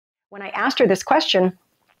When I asked her this question,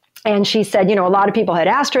 and she said, a lot of people had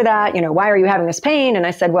asked her that, why are you having this pain? And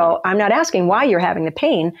I said, well, I'm not asking why you're having the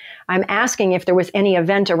pain. I'm asking if there was any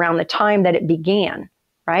event around the time that it began,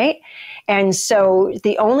 right? And so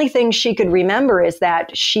the only thing she could remember is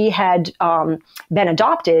that she had been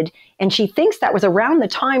adopted, and she thinks that was around the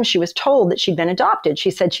time she was told that she'd been adopted.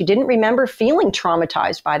 She said she didn't remember feeling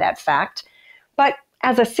traumatized by that fact, but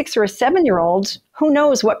as a 6 or a 7-year-old, who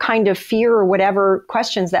knows what kind of fear or whatever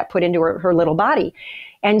questions that put into her little body.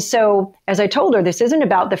 And so, as I told her, this isn't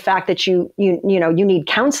about the fact that you need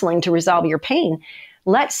counseling to resolve your pain.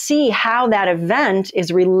 Let's see how that event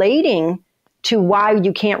is relating to why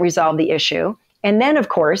you can't resolve the issue. And then, of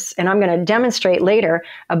course, and I'm going to demonstrate later,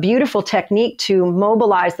 a beautiful technique to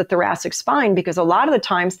mobilize the thoracic spine, because a lot of the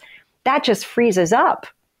times that just freezes up.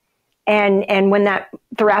 And when that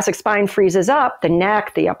thoracic spine freezes up, the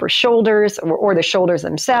neck, the upper shoulders, or the shoulders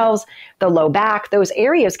themselves, the low back, those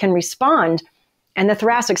areas can respond. And the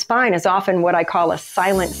thoracic spine is often what I call a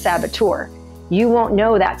silent saboteur. You won't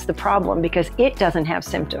know that's the problem because it doesn't have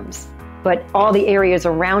symptoms, but all the areas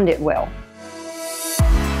around it will.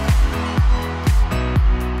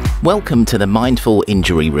 Welcome to the Mindful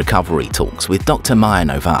Injury Recovery Talks with Dr. Maya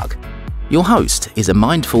Novak. Your host is a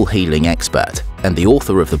mindful healing expert and the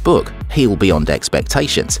author of the book, Heal Beyond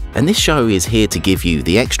Expectations. And this show is here to give you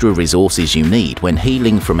the extra resources you need when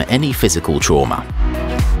healing from any physical trauma.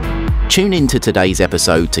 Tune in to today's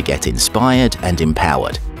episode to get inspired and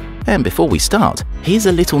empowered. And before we start, here's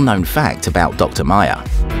a little known fact about Dr. Maya.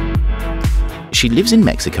 She lives in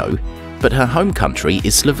Mexico, but her home country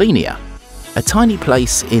is Slovenia, a tiny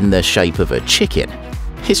place in the shape of a chicken.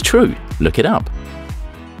 It's true, look it up.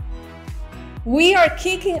 We are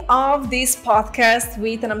kicking off this podcast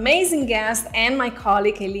with an amazing guest and my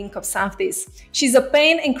colleague, Eileen Kopsaftis. She's a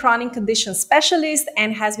pain and chronic condition specialist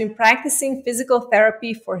and has been practicing physical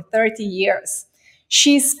therapy for 30 years.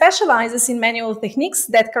 She specializes in manual techniques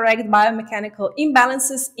that correct biomechanical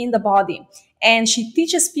imbalances in the body. And she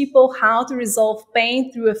teaches people how to resolve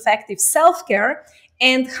pain through effective self-care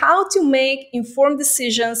and how to make informed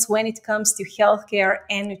decisions when it comes to healthcare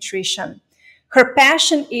and nutrition. Her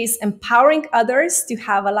passion is empowering others to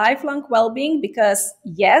have a lifelong well-being because,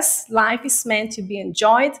 yes, life is meant to be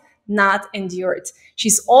enjoyed, not endured.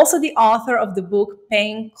 She's also the author of the book,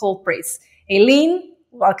 Pain Culprits. Eileen,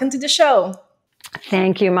 welcome to the show.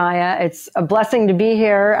 Thank you, Maya. It's a blessing to be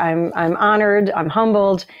here. I'm honored, I'm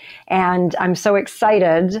humbled, and I'm so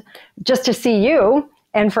excited just to see you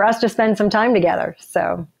and for us to spend some time together.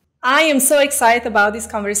 So I am so excited about this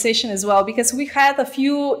conversation as well because we had a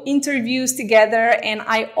few interviews together and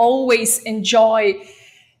I always enjoy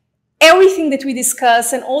everything that we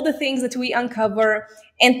discuss and all the things that we uncover.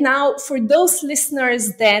 And now for those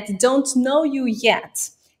listeners that don't know you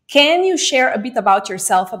yet, can you share a bit about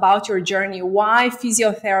yourself, about your journey? Why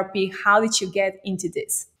physiotherapy? How did you get into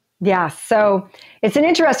this? Yeah, so it's an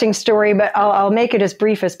interesting story, but I'll make it as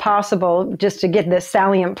brief as possible just to get the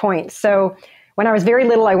salient points. So when I was very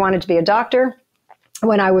little, I wanted to be a doctor.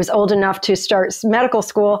 When I was old enough to start medical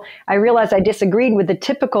school, I realized I disagreed with the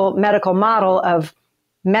typical medical model of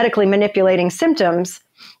medically manipulating symptoms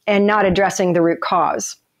and not addressing the root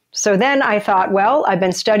cause. So then I thought, well, I've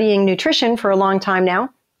been studying nutrition for a long time now.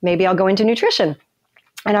 Maybe I'll go into nutrition.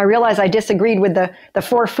 And I realized I disagreed with the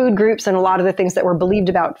 4 food groups and a lot of the things that were believed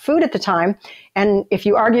about food at the time. And if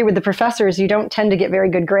you argue with the professors, you don't tend to get very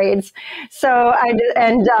good grades. So and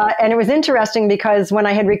it was interesting because when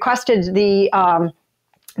I had requested the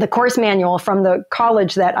course manual from the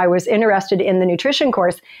college that I was interested in the nutrition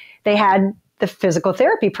course, they had the physical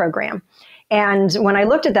therapy program. And when I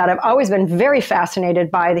looked at that, I've always been very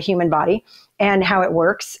fascinated by the human body and how it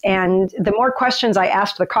works. And the more questions I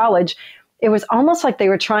asked the college, it was almost like they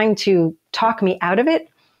were trying to talk me out of it.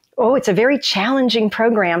 Oh, it's a very challenging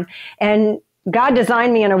program. And God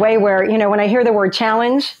designed me in a way where, when I hear the word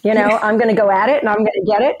challenge, I'm going to go at it and I'm going to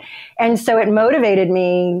get it. And so it motivated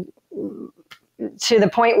me to the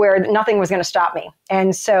point where nothing was going to stop me.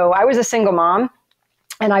 And so I was a single mom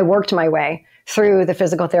and I worked my way through the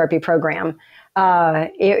physical therapy program.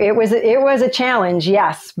 It was a challenge,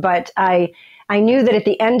 yes, but I knew that at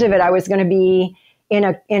the end of it, I was going to be in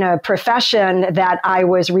a profession that I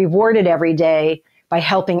was rewarded every day by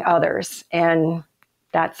helping others. And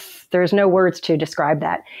there's no words to describe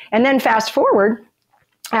that. And then fast forward,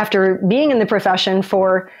 after being in the profession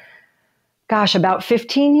for, about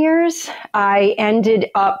 15 years, I ended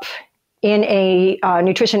up in a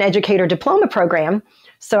nutrition educator diploma program.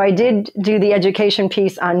 So I did do the education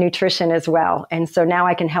piece on nutrition as well. And so now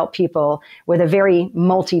I can help people with a very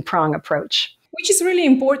multi-prong approach. Which is really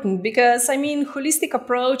important because, holistic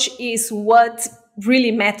approach is what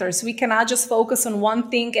really matters. We cannot just focus on one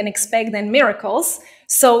thing and expect then miracles.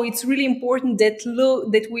 So it's really important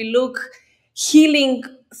that we look healing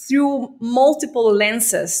through multiple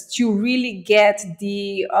lenses to really get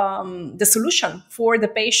the solution for the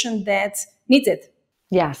patient that needs it.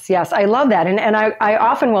 Yes, yes. I love that. And I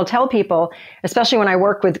often will tell people, especially when I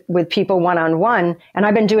work with people one-on-one, and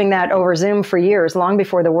I've been doing that over Zoom for years, long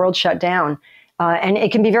before the world shut down. And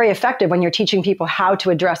it can be very effective when you're teaching people how to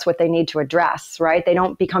address what they need to address, right? They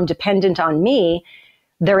don't become dependent on me.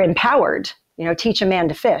 They're empowered, teach a man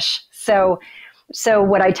to fish. So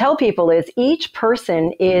what I tell people is each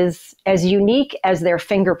person is as unique as their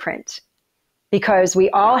fingerprint, because we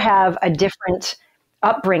all have a different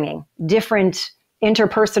upbringing, different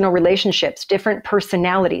interpersonal relationships, different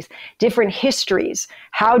personalities, different histories.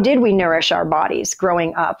 How did we nourish our bodies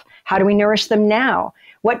growing up? How do we nourish them now?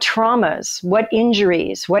 What traumas, what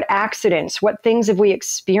injuries, what accidents, what things have we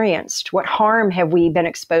experienced? What harm have we been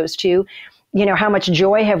exposed to? How much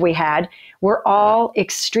joy have we had? We're all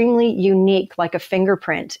extremely unique, like a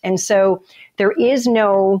fingerprint. And so there is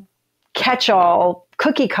no catch-all,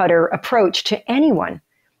 cookie-cutter approach to anyone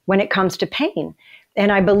when it comes to pain.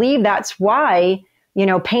 And I believe that's why,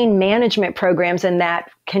 pain management programs and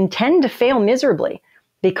that can tend to fail miserably,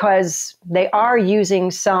 because they are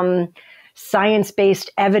using some science-based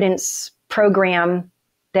evidence program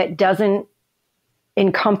that doesn't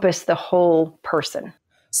encompass the whole person.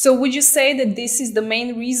 So would you say that this is the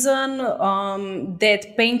main reason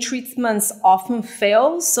that pain treatments often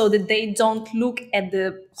fail, so that they don't look at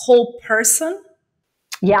the whole person?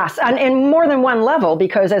 Yes, and more than one level,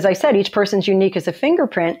 because as I said, each person's unique as a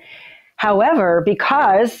fingerprint. However,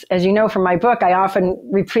 because, as you know from my book, I often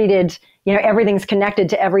repeated, everything's connected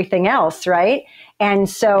to everything else, right? And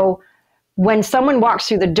so when someone walks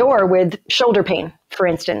through the door with shoulder pain, for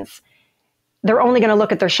instance, they're only going to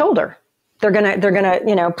look at their shoulder. They're going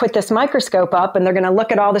to, put this microscope up and they're going to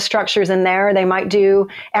look at all the structures in there. They might do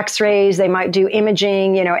x-rays, they might do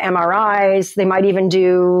imaging, MRIs, they might even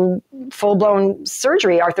do full-blown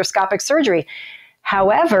surgery, arthroscopic surgery.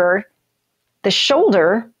 However, the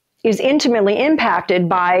shoulder is intimately impacted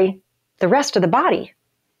by the rest of the body.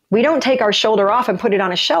 We don't take our shoulder off and put it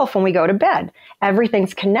on a shelf when we go to bed.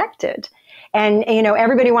 Everything's connected. And,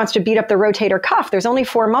 everybody wants to beat up the rotator cuff. There's only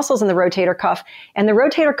 4 muscles in the rotator cuff. And the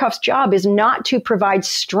rotator cuff's job is not to provide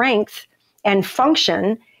strength and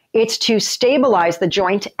function. It's to stabilize the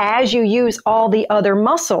joint as you use all the other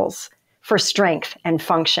muscles for strength and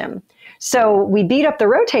function. So we beat up the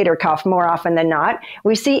rotator cuff more often than not.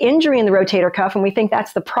 We see injury in the rotator cuff and we think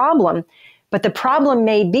that's the problem. But the problem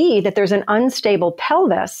may be that there's an unstable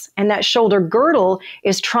pelvis and that shoulder girdle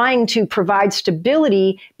is trying to provide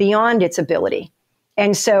stability beyond its ability.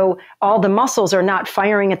 And so all the muscles are not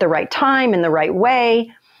firing at the right time in the right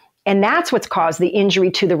way. And that's what's caused the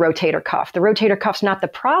injury to the rotator cuff. The rotator cuff's not the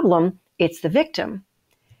problem, it's the victim.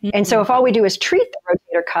 Mm-hmm. And so if all we do is treat the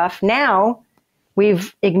rotator cuff, now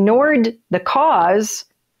we've ignored the cause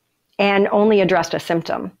and only addressed a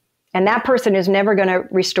symptom. And that person is never going to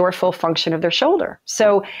restore full function of their shoulder.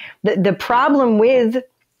 So the problem with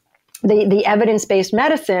the evidence-based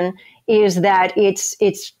medicine is that it's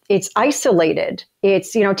isolated.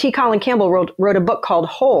 It's, T. Colin Campbell wrote a book called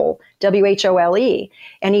Whole, W-H-O-L-E,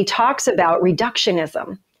 and he talks about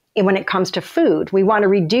reductionism when it comes to food. We want to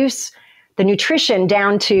reduce the nutrition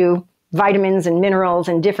down to vitamins and minerals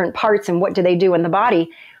and different parts and what do they do in the body.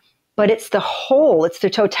 But it's the whole, it's the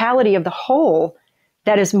totality of the whole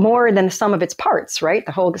that is more than the sum of its parts, right?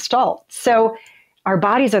 The whole gestalt. So our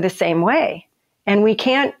bodies are the same way. And we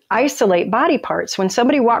can't isolate body parts. When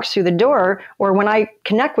somebody walks through the door or when I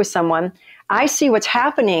connect with someone, I see what's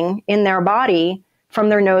happening in their body from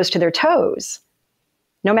their nose to their toes,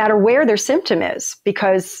 no matter where their symptom is,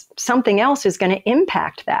 because something else is going to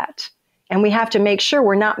impact that. And we have to make sure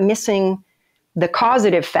we're not missing the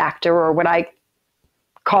causative factor, or what I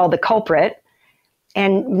call the culprit,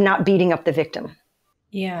 and not beating up the victim.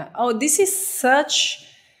 Yeah. Oh, this is such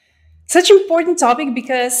important topic,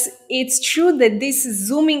 because it's true that this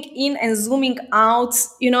zooming in and zooming out,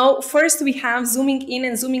 first we have zooming in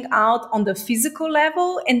and zooming out on the physical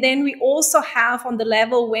level. And then we also have on the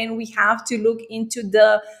level when we have to look into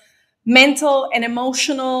the mental and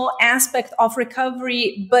emotional aspect of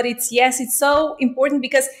recovery. But it's so important,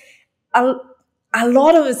 because a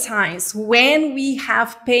lot of the times when we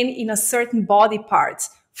have pain in a certain body part,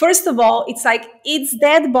 first of all, it's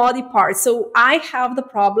that body part. So I have the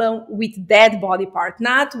problem with that body part,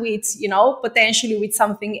 not with, potentially with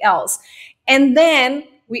something else. And then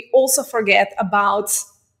we also forget about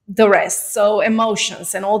the rest. So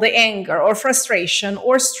emotions and all the anger or frustration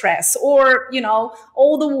or stress or,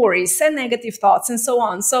 all the worries and negative thoughts and so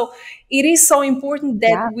on. So it is so important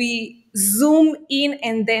that we zoom in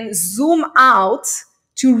and then zoom out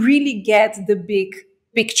to really get the big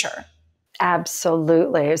picture.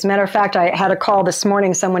 Absolutely. As a matter of fact, I had a call this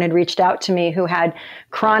morning. Someone had reached out to me who had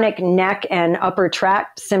chronic neck and upper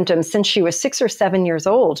tract symptoms since she was 6 or 7 years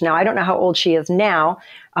old. Now, I don't know how old she is now.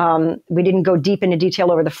 We didn't go deep into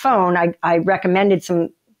detail over the phone. I recommended some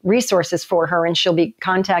resources for her, and she'll be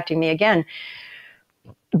contacting me again.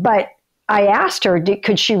 But I asked her,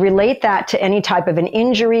 could she relate that to any type of an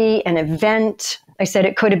injury, an event? I said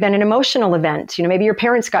it could have been an emotional event. Maybe your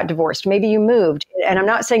parents got divorced. Maybe you moved. And I'm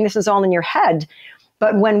not saying this is all in your head,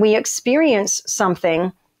 but when we experience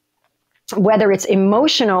something, whether it's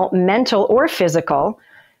emotional, mental, or physical,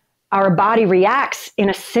 our body reacts in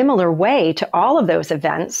a similar way to all of those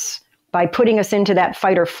events by putting us into that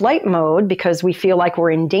fight or flight mode because we feel like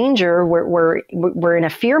we're in danger, we're in a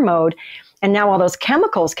fear mode. And now all those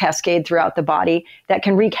chemicals cascade throughout the body that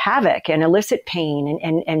can wreak havoc and elicit pain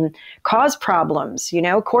and cause problems.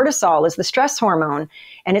 Cortisol is the stress hormone,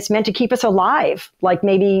 and it's meant to keep us alive, like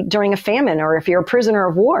maybe during a famine or if you're a prisoner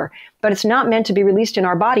of war. But it's not meant to be released in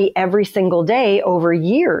our body every single day over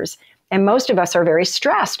years. And most of us are very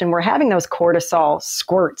stressed, and we're having those cortisol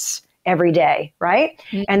squirts every day, right?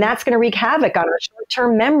 Mm-hmm. And that's going to wreak havoc on our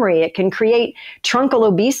short-term memory. It can create truncal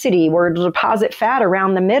obesity where it'll deposit fat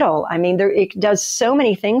around the middle. I mean, it does so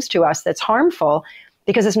many things to us that's harmful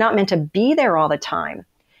because it's not meant to be there all the time.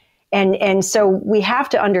 And so we have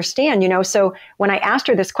to understand, so when I asked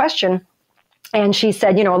her this question, and she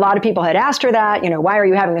said, a lot of people had asked her that, why are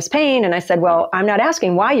you having this pain? And I said, well, I'm not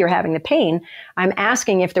asking why you're having the pain. I'm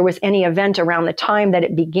asking if there was any event around the time that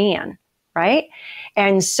it began. Right.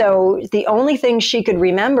 And so the only thing she could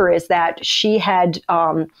remember is that she had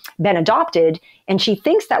been adopted, and she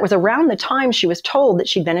thinks that was around the time she was told that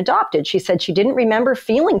she'd been adopted. She said she didn't remember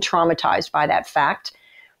feeling traumatized by that fact.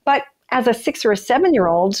 But as a 6 or a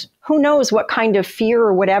 7-year-old, who knows what kind of fear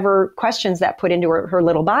or whatever questions that put into her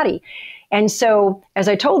little body. And so, as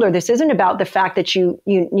I told her, this isn't about the fact that you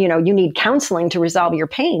need counseling to resolve your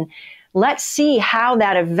pain. Let's see how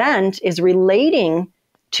that event is relating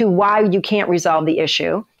to why you can't resolve the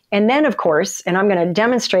issue. And then, of course, and I'm going to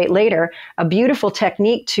demonstrate later, a beautiful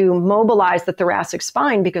technique to mobilize the thoracic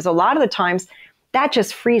spine, because a lot of the times that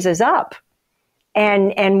just freezes up.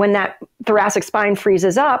 And when that thoracic spine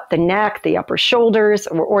freezes up, the neck, the upper shoulders,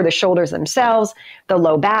 or the shoulders themselves, the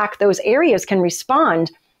low back, those areas can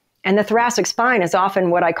respond. And the thoracic spine is often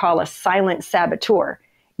what I call a silent saboteur.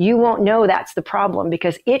 You won't know that's the problem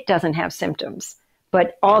because it doesn't have symptoms,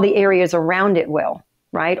 but all the areas around it will.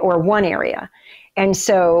 Right? Or one area. And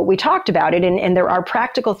so we talked about it, and there are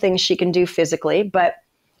practical things she can do physically, but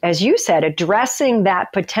as you said, addressing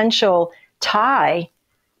that potential tie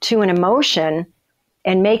to an emotion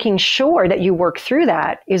and making sure that you work through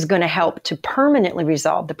that is going to help to permanently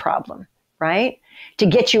resolve the problem, right? To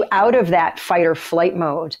get you out of that fight or flight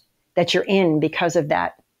mode that you're in because of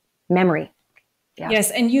that memory. Yeah.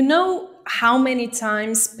 Yes, and how many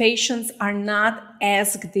times patients are not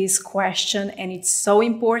asked this question, and it's so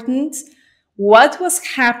important. What was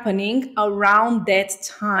happening around that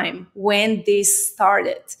time when this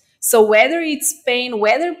started? So whether it's pain,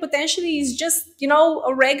 whether potentially it's just,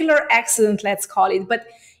 a regular accident, let's call it, but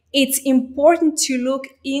it's important to look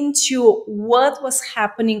into what was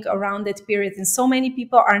happening around that period. And so many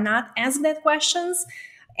people are not asked that questions.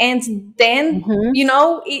 And then,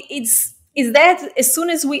 is that as soon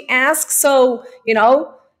as we ask, so,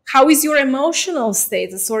 how is your emotional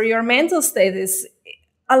status or your mental status?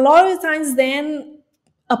 A lot of times then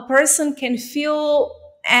a person can feel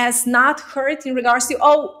as not hurt in regards to,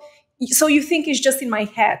 so you think it's just in my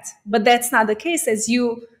head, but that's not the case as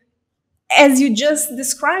you just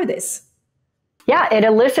described this. Yeah, it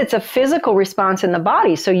elicits a physical response in the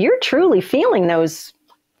body. So you're truly feeling those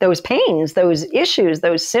pains, those issues,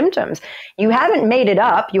 those symptoms. You haven't made it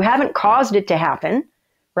up. You haven't caused it to happen,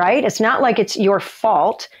 right? It's not like it's your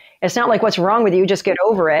fault. It's not like what's wrong with you, just get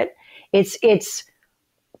over it. It's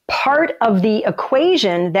part of the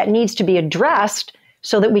equation that needs to be addressed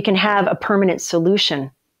so that we can have a permanent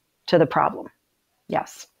solution to the problem.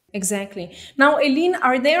 Yes. Exactly. Now, Eileen,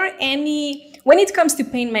 when it comes to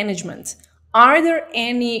pain management, are there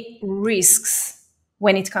any risks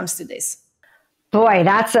when it comes to this? Boy,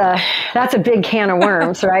 that's a big can of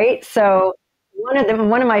worms, right? So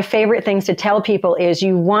one of my favorite things to tell people is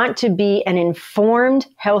you want to be an informed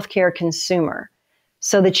healthcare consumer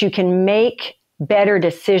so that you can make better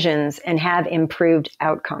decisions and have improved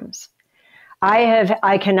outcomes.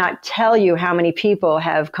 I cannot tell you how many people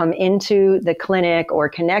have come into the clinic or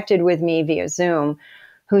connected with me via Zoom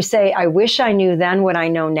who say, I wish I knew then what I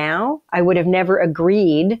know now. I would have never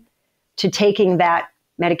agreed to taking that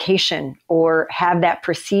medication or have that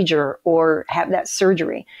procedure or have that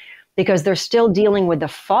surgery, because they're still dealing with the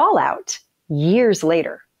fallout years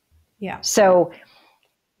later. Yeah. So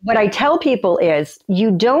what I tell people is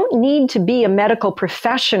you don't need to be a medical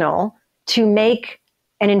professional to make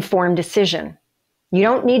an informed decision. You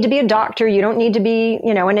don't need to be a doctor. You don't need to be,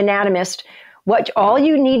 an anatomist. All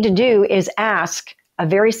you need to do is ask a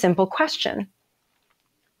very simple question.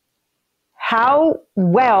 How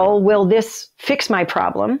well will this fix my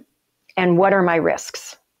problem? And what are my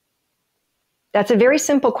risks? That's a very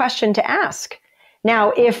simple question to ask.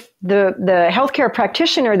 Now, if the healthcare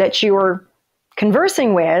practitioner that you're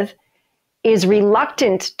conversing with is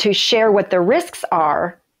reluctant to share what the risks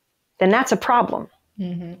are, then that's a problem.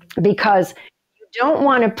 Mm-hmm. Because you don't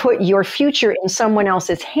want to put your future in someone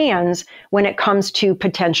else's hands when it comes to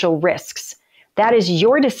potential risks. That is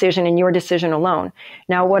your decision and your decision alone.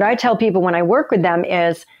 Now, what I tell people when I work with them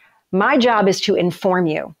is my job is to inform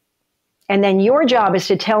you. And then your job is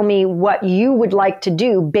to tell me what you would like to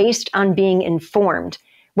do based on being informed.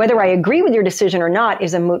 Whether I agree with your decision or not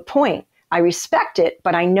is a moot point. I respect it,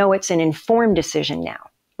 but I know it's an informed decision now,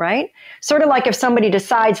 right? Sort of like if somebody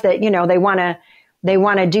decides that, they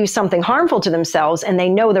want to do something harmful to themselves and they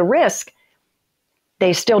know the risk,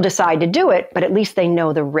 they still decide to do it, but at least they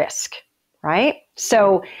know the risk, right?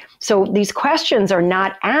 So these questions are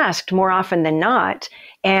not asked more often than not.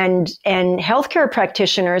 And healthcare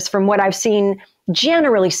practitioners, from what I've seen,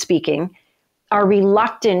 generally speaking, are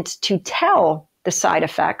reluctant to tell the side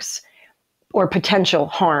effects or potential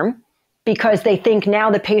harm because they think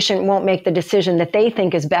now the patient won't make the decision that they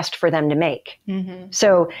think is best for them to make. Mm-hmm.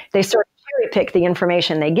 So they sort of cherry pick the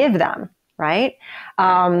information they give them, right?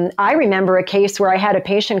 I remember a case where I had a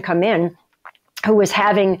patient come in who was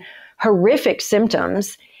having horrific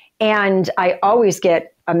symptoms, and I always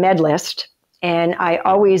get a med list. And I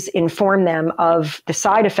always inform them of the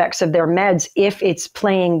side effects of their meds if it's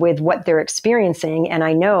playing with what they're experiencing. And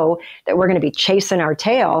I know that we're going to be chasing our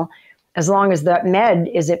tail as long as the med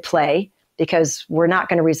is at play, because we're not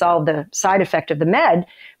going to resolve the side effect of the med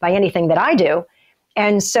by anything that I do.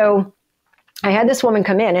 And so I had this woman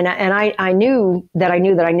come in, and I knew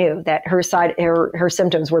that her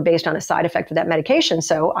symptoms were based on a side effect of that medication.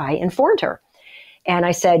 So I informed her. And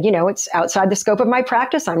I said, it's outside the scope of my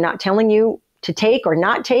practice. I'm not telling you to take or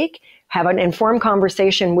not take. Have an informed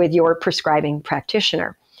conversation with your prescribing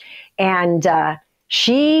practitioner. And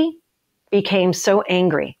she became so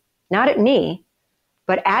angry, not at me,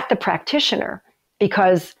 but at the practitioner,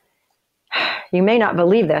 because you may not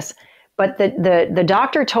believe this, but the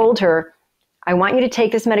doctor told her, I want you to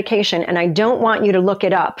take this medication and I don't want you to look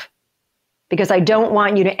it up because I don't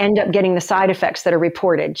want you to end up getting the side effects that are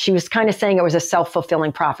reported. She was kind of saying it was a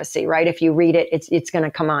self-fulfilling prophecy, right? If you read it, it's going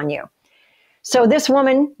to come on you. So this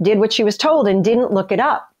woman did what she was told and didn't look it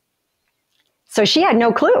up. So she had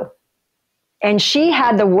no clue. And she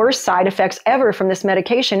had the worst side effects ever from this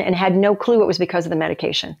medication and had no clue it was because of the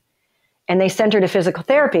medication. And they sent her to physical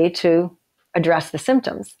therapy to address the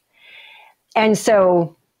symptoms. And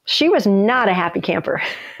so she was not a happy camper.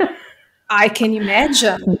 I can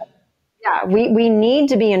imagine. Yeah, we need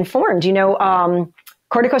to be informed.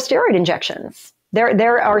 Corticosteroid injections.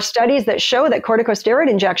 There are studies that show that corticosteroid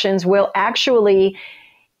injections will actually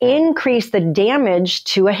increase the damage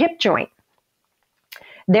to a hip joint.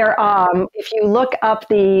 If you look up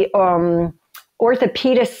the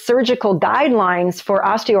orthopedist surgical guidelines for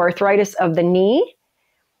osteoarthritis of the knee,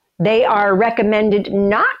 they are recommended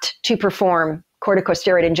not to perform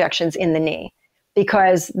corticosteroid injections in the knee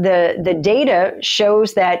because the data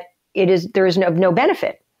shows that there is no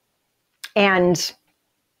benefit. And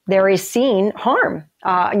there is seen harm.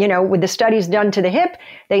 With the studies done to the hip,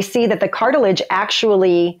 they see that the cartilage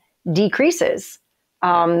actually decreases.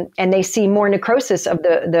 And they see more necrosis of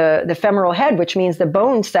the femoral head, which means the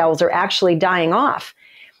bone cells are actually dying off.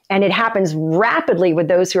 And it happens rapidly with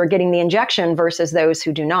those who are getting the injection versus those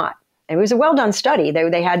who do not. It was a well-done study.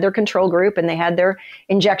 They had their control group and they had their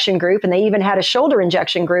injection group, and they even had a shoulder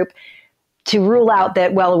injection group to rule out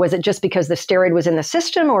that, well, was it just because the steroid was in the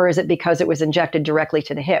system or is it because it was injected directly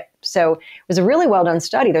to the hip? So it was a really well-done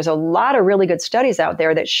study. There's a lot of really good studies out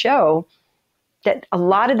there that show that a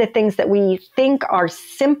lot of the things that we think are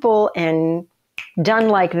simple and done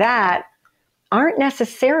like that aren't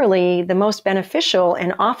necessarily the most beneficial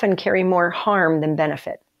and often carry more harm than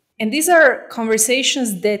benefit. And these are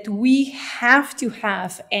conversations that we have to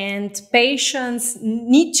have, and patients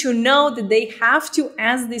need to know that they have to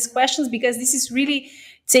ask these questions, because this is really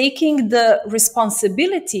taking the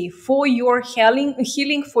responsibility for your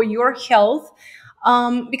healing for your health,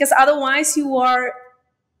 because otherwise you are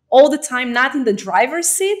all the time not in the driver's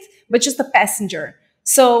seat, but just a passenger.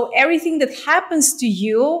 So everything that happens to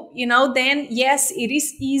you, then yes, it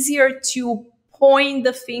is easier to point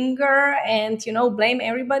the finger and, blame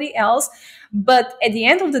everybody else. But at the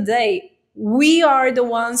end of the day, we are the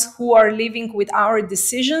ones who are living with our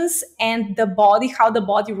decisions and the body, how the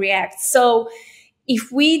body reacts. So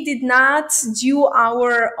if we did not do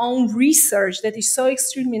our own research that is so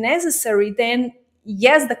extremely necessary, then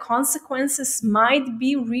yes, the consequences might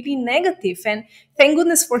be really negative. And thank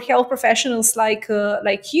goodness for health professionals like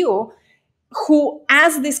you, who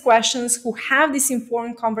ask these questions, who have these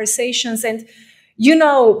informed conversations. And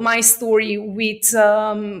my story with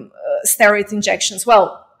steroid injections.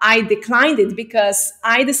 Well, I declined it because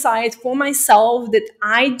I decided for myself that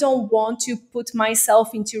I don't want to put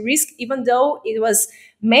myself into risk, even though it was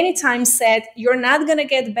many times said, you're not going to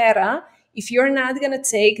get better if you're not going to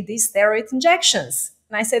take these steroid injections.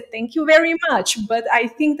 And I said, thank you very much, but I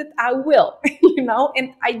think that I will,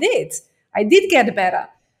 and I did. I did get better.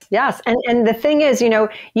 Yes. And the thing is, you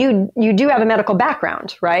do have a medical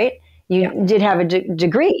background, right? You did have a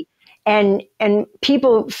degree. And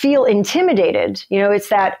people feel intimidated. It's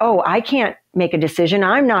that, oh, I can't make a decision.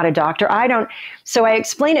 I'm not a doctor. I don't. So I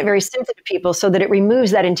explain it very simply to people so that it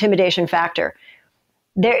removes that intimidation factor.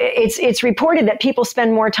 It's reported that people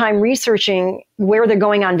spend more time researching where they're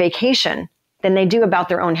going on vacation than they do about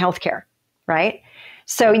their own healthcare, right?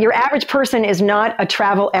 So your average person is not a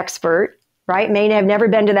travel expert, right? May have never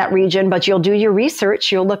been to that region, but you'll do your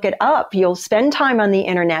research. You'll look it up. You'll spend time on the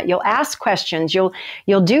internet. You'll ask questions. You'll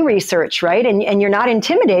do research, right? And you're not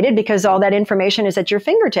intimidated because all that information is at your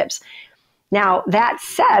fingertips. Now, that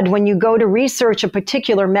said, when you go to research a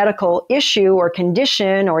particular medical issue or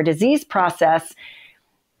condition or disease process,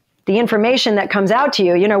 the information that comes out to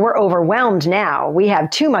you, we're overwhelmed now. We have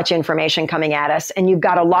too much information coming at us, and you've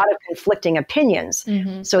got a lot of conflicting opinions.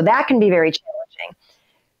 Mm-hmm. So that can be very challenging.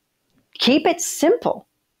 Keep it simple.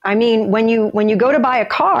 I mean, when you go to buy a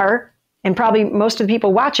car, and probably most of the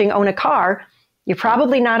people watching own a car, you're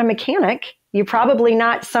probably not a mechanic. You're probably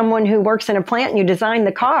not someone who works in a plant and you design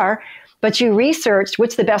the car, but you researched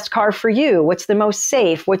what's the best car for you, what's the most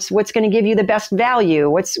safe, what's going to give you the best value,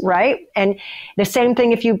 what's right. And the same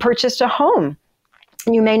thing if you purchased a home.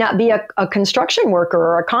 You may not be a construction worker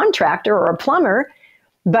or a contractor or a plumber,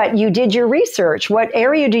 but you did your research. What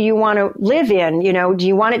area do you want to live in? Do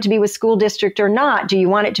you want it to be with school district or not? Do you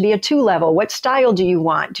want it to be a 2-level? What style do you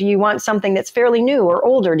want? Do you want something that's fairly new or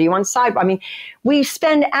older? Do you want sidewalk? I mean, we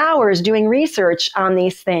spend hours doing research on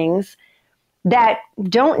these things that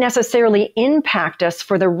don't necessarily impact us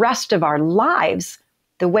for the rest of our lives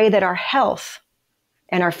the way that our health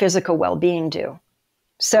and our physical well-being do.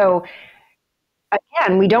 So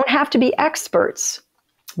again, we don't have to be experts,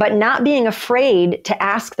 but not being afraid to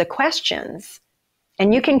ask the questions.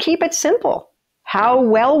 And you can keep it simple. How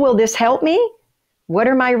well will this help me? What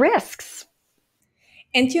are my risks?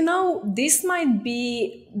 And this might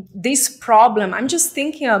be this problem I'm just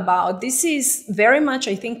thinking about. This is very much,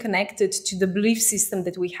 I think, connected to the belief system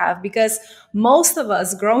that we have, because most of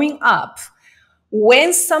us growing up,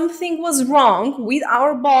 when something was wrong with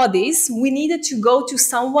our bodies, we needed to go to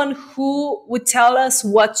someone who would tell us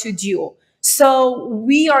what to do. So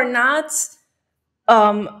we are not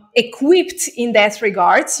equipped in that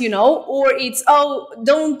regards, or it's,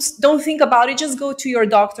 don't think about it, just go to your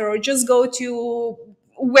doctor or just go to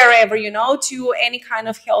wherever, to any kind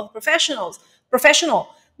of health professional.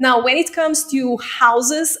 Now, when it comes to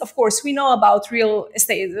houses, of course, we know about real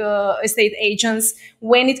estate agents.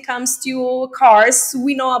 When it comes to cars,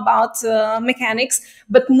 we know about mechanics,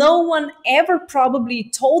 but no one ever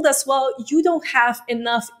probably told us, well, you don't have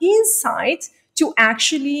enough insight to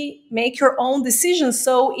actually make your own decisions.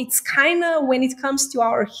 So it's kind of, when it comes to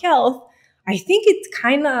our health, I think it's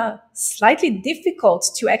kind of slightly difficult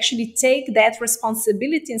to actually take that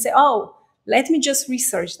responsibility and say, oh, let me just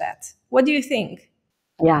research that. What do you think?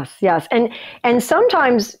 Yes. And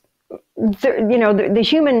sometimes, the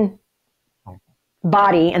human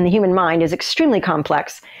body and the human mind is extremely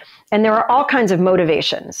complex. And there are all kinds of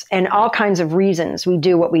motivations and all kinds of reasons we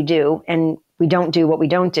do what we do and we don't do what we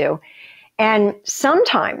don't do. And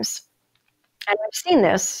sometimes, and I've seen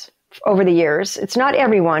this over the years, it's not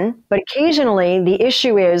everyone, but occasionally the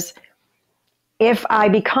issue is if I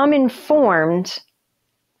become informed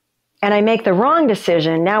and I make the wrong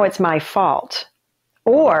decision, now it's my fault.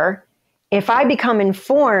 Or If I become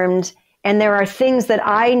informed and there are things that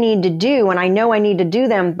I need to do and I know I need to do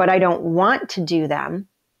them, but I don't want to do them,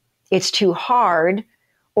 it's too hard,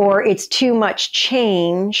 or it's too much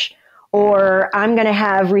change, or I'm going to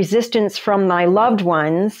have resistance from my loved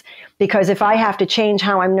ones, because if I have to change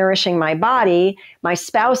how I'm nourishing my body, my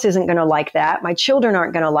spouse isn't going to like that. My children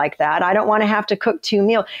aren't going to like that. I don't want to have to cook 2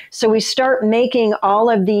 meals. So we start making all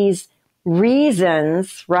of these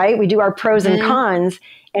reasons, right? We do our pros and cons,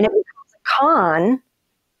 and it becomes a con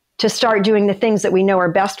to start doing the things that we know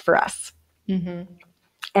are best for us. And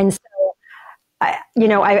so,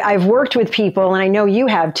 I've worked with people, and I know you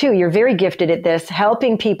have too. You're very gifted at this,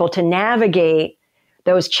 helping people to navigate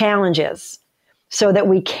those challenges so that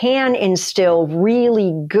we can instill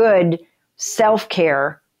really good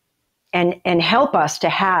self-care and help us to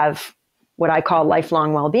have what I call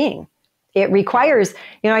lifelong well-being. It requires,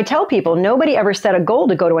 I tell people, nobody ever set a goal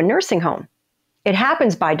to go to a nursing home. It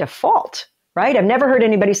happens by default, right? I've never heard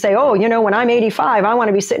anybody say, oh, when I'm 85, I want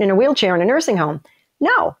to be sitting in a wheelchair in a nursing home.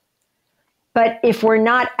 No. But if we're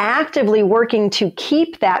not actively working to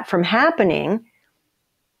keep that from happening,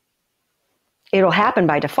 it'll happen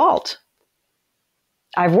by default.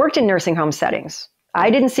 I've worked in nursing home settings. I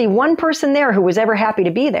didn't see one person there who was ever happy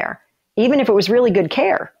to be there, even if it was really good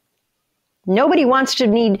care. Nobody wants to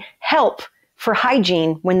need help for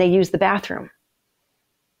hygiene when they use the bathroom,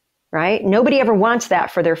 right? Nobody ever wants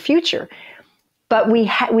that for their future. But we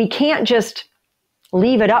can't just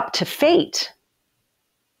leave it up to fate.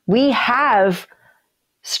 We have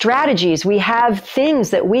strategies, we have things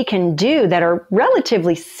that we can do that are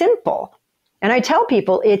relatively simple. And I tell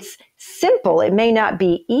people it's simple. It may not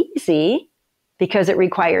be easy because it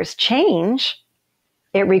requires change.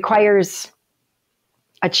 It requires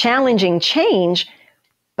a challenging change,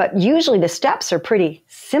 but usually the steps are pretty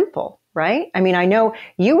simple, right? I mean, I know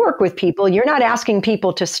you work with people. You're not asking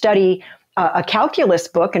people to study a calculus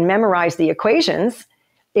book and memorize the equations.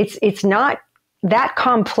 It's not that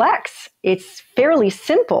complex. It's fairly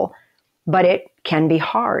simple, but it can be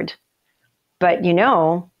hard. But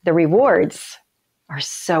the rewards are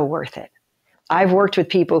so worth it. I've worked with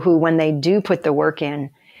people who, when they do put the work in,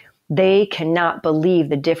 they cannot believe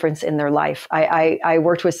the difference in their life. I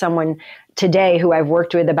worked with someone today who I've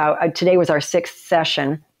worked with today was our 6th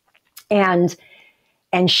session, and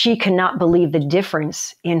she cannot believe the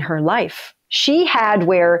difference in her life. She had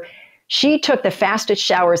where she took the fastest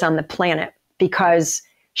showers on the planet because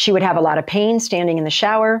she would have a lot of pain standing in the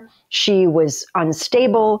shower. She was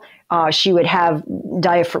unstable. She would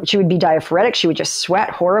be diaphoretic. She would just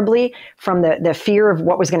sweat horribly from the fear of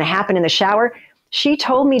what was going to happen in the shower. She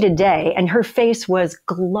told me today, and her face was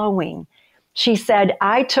glowing. She said,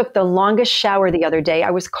 I took the longest shower the other day.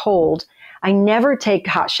 I was cold. I never take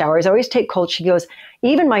hot showers. I always take cold. She goes,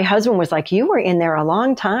 even my husband was like, you were in there a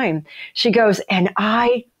long time. She goes, and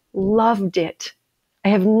I loved it. I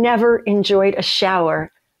have never enjoyed a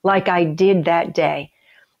shower like I did that day.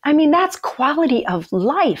 I mean, that's quality of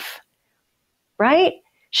life, right?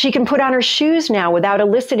 She can put on her shoes now without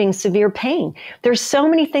eliciting severe pain. There's so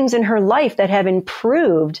many things in her life that have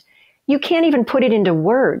improved. You can't even put it into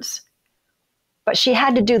words. But she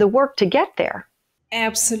had to do the work to get there.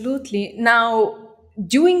 Absolutely. Now,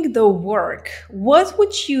 doing the work, what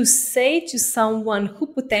would you say to someone who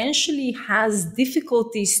potentially has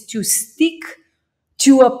difficulties to stick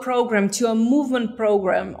to a program, to a movement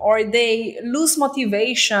program, or they lose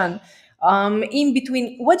motivation in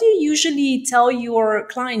between? What do you usually tell your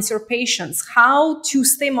clients, your patients, how to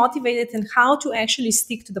stay motivated and how to actually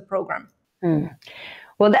stick to the program?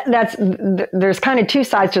 Well, there's kind of 2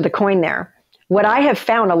 sides to the coin there. What I have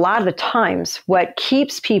found a lot of the times, what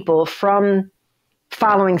keeps people from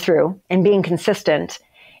following through and being consistent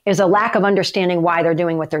is a lack of understanding why they're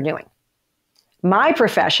doing what they're doing. My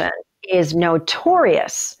profession is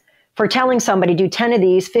notorious for telling somebody, do 10 of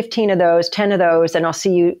these, 15 of those, 10 of those, and I'll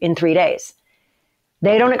see you in 3 days.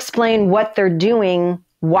 They don't explain what they're doing,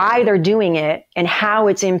 why they're doing it, and how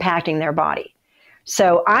it's impacting their body.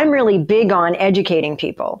 So I'm really big on educating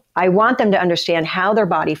people. I want them to understand how their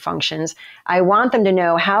body functions. I want them to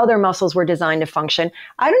know how their muscles were designed to function.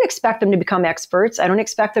 I don't expect them to become experts. I don't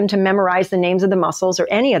expect them to memorize the names of the muscles or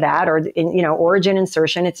any of that, or origin,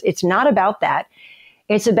 insertion. It's not about that.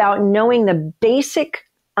 It's about knowing the basic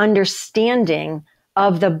understanding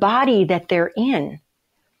of the body that they're in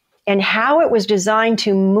and how it was designed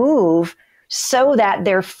to move so that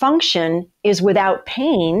their function is without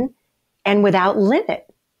pain and without limit.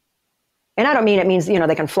 And I don't mean it means,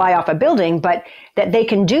 they can fly off a building, but that they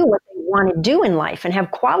can do what they want to do in life and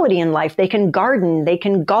have quality in life. They can garden, they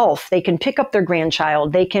can golf, they can pick up their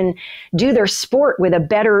grandchild, they can do their sport with a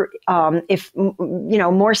better,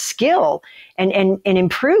 more skill and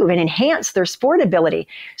improve and enhance their sport ability.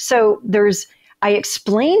 So I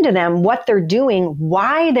explain to them what they're doing,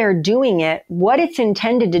 why they're doing it, what it's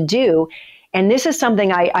intended to do. And this is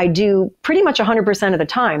something I do pretty much 100% of the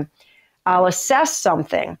time. I'll assess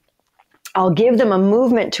something. I'll give them a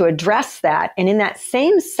movement to address that. And in that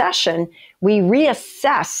same session, we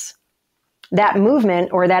reassess that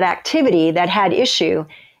movement or that activity that had issue,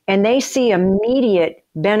 and they see immediate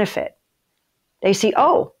benefit. They see,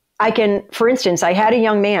 oh, for instance, I had a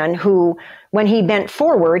young man who, when he bent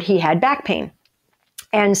forward, he had back pain.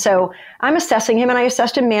 And so I'm assessing him, and I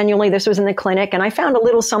assessed him manually. This was in the clinic, and I found a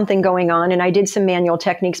little something going on, and I did some manual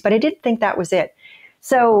techniques, but I didn't think that was it.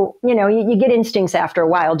 So, you get instincts after a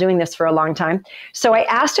while doing this for a long time. So I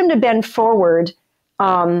asked him to bend forward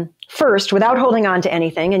first without holding on to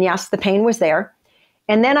anything. And yes, the pain was there.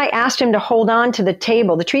 And then I asked him to hold on to the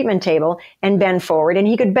table, the treatment table, and bend forward. And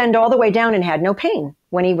he could bend all the way down and had no pain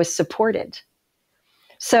when he was supported.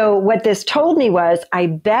 So what this told me was, I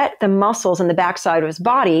bet the muscles in the backside of his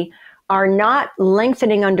body are not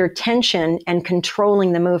lengthening under tension and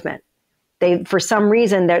controlling the movement. For some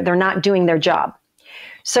reason, they're not doing their job.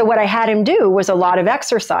 So what I had him do was a lot of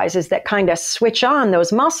exercises that kind of switch on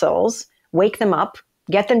those muscles, wake them up,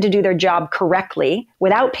 get them to do their job correctly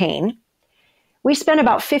without pain. We spent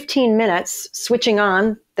about 15 minutes switching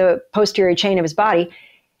on the posterior chain of his body.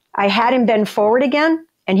 I had him bend forward again,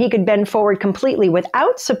 and he could bend forward completely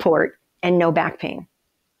without support and no back pain.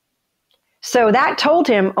 So that told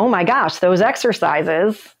him, oh my gosh, those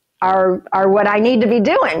exercises are what I need to be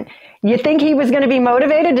doing. You think he was going to be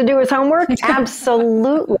motivated to do his homework?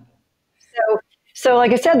 Absolutely. So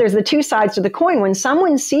like I said, there's the two sides to the coin. When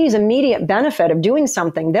someone sees immediate benefit of doing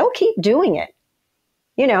something, they'll keep doing it.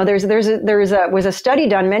 Was a study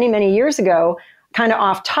done many, many years ago, kind of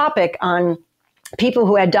off topic, on people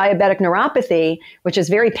who had diabetic neuropathy, which is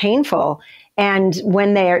very painful. And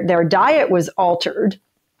when their diet was altered,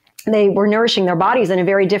 they were nourishing their bodies in a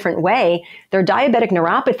very different way. Their diabetic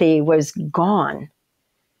neuropathy was gone.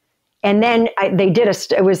 And then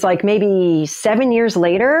it was like maybe 7 years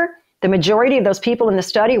later, the majority of those people in the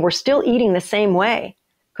study were still eating the same way.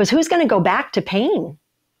 Because who's going to go back to pain?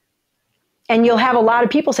 And you'll have a lot of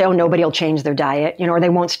people say, oh, nobody will change their diet, or they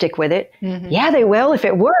won't stick with it. Mm-hmm. Yeah, they will if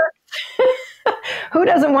it works. Who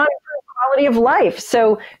doesn't want improve quality of life?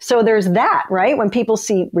 So there's that, right? When people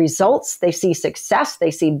see results, they see success, they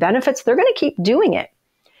see benefits, they're going to keep doing it.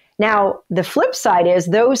 Now, the flip side is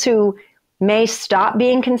those who may stop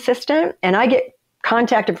being consistent, and I get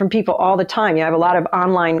contacted from people all the time. I have a lot of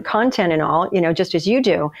online content and all, just as you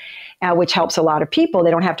do, which helps a lot of people.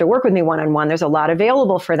 They don't have to work with me one-on-one. There's a lot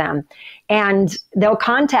available for them. And they'll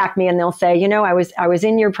contact me and they'll say, I was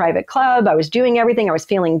in your private club. I was doing everything. I was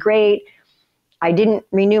feeling great. I didn't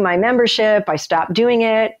renew my membership. I stopped doing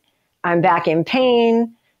it. I'm back in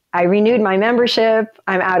pain. I renewed my membership.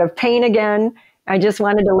 I'm out of pain again. I just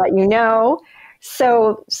wanted to let you know.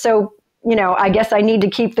 So, I guess I need to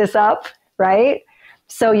keep this up, right?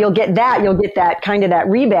 So you'll get that kind of that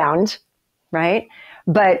rebound, right?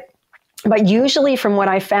 But usually from what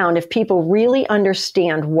I found, if people really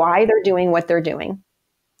understand why they're doing what they're doing,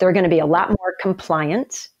 they're going to be a lot more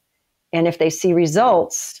compliant. And if they see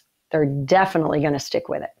results, they're definitely going to stick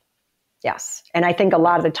with it. Yes. And I think a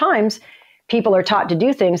lot of the times people are taught to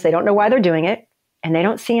do things, they don't know why they're doing it, and they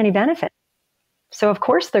don't see any benefit. So of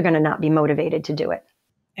course they're going to not be motivated to do it.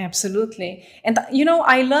 Absolutely. And,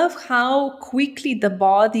 I love how quickly the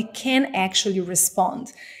body can actually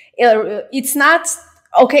respond. It's not,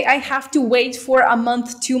 okay, I have to wait for a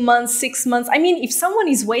month, 2 months, 6 months. I mean, if someone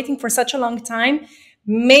is waiting for such a long time,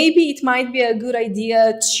 maybe it might be a good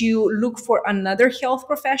idea to look for another health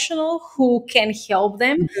professional who can help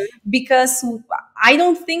them, because I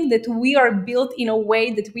don't think that we are built in a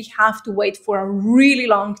way that we have to wait for a really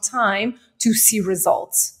long time to see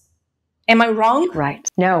results. Am I wrong? Right.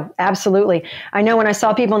 No, absolutely. I know when I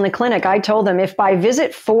saw people in the clinic, I told them, if by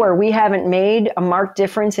visit 4 we haven't made a marked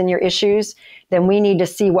difference in your issues, then we need to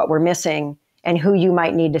see what we're missing and who you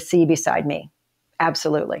might need to see beside me.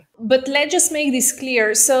 Absolutely. But let's just make this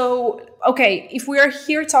clear. So, okay, if we are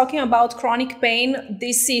here talking about chronic pain,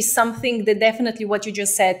 this is something that definitely what you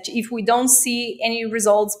just said. If we don't see any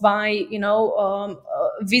results by,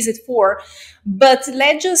 visit 4, but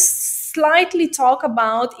let's just slightly talk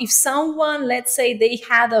about if someone, let's say they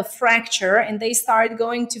had a fracture and they start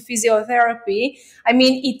going to physiotherapy. I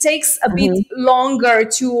mean, it takes a bit longer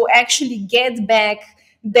to actually get back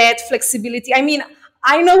that flexibility. I mean,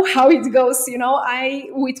 I know how it goes.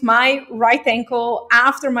 With my right ankle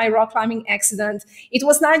after my rock climbing accident, it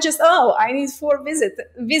was not just, oh, I need 4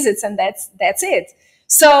 visits and that's it.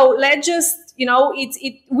 So let's just,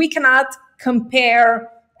 we cannot compare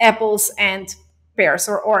apples and pears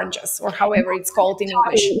or oranges or however it's called in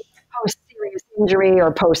English. Post-serious injury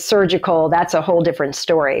or post-surgical, that's a whole different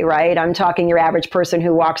story, right? I'm talking your average person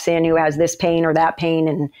who walks in who has this pain or that pain,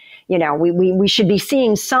 and we should be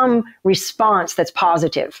seeing some response that's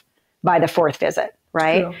positive by the 4th visit,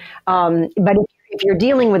 right? But if you're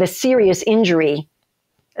dealing with a serious injury,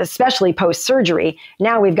 especially post-surgery,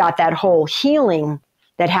 now we've got that whole healing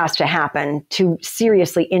that has to happen to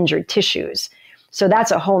seriously injured tissues. So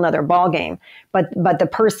that's a whole nother ballgame. But the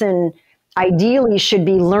person ideally should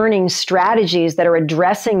be learning strategies that are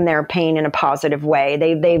addressing their pain in a positive way.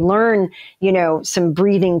 They learn, some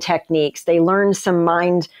breathing techniques. They learn some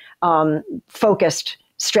mind focused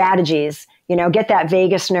strategies. Get that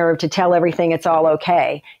vagus nerve to tell everything it's all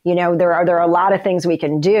okay. There are a lot of things we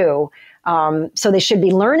can do. So they should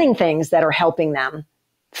be learning things that are helping them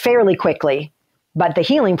fairly quickly. But the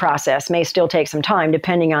healing process may still take some time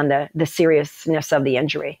depending on the seriousness of the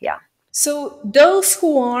injury. Yeah. So those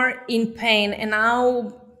who are in pain, and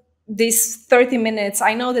now these 30 minutes,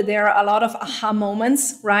 I know that there are a lot of aha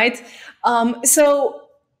moments, right? So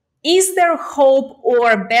is there hope,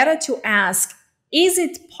 or better to ask, is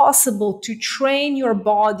it possible to train your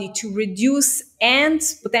body to reduce and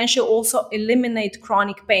potentially also eliminate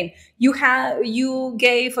chronic pain? You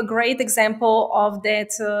gave a great example of that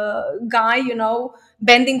guy,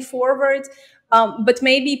 bending forward. But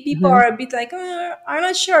maybe people are a bit like, I'm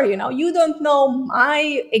not sure, you don't know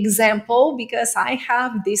my example because I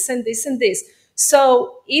have this and this and this.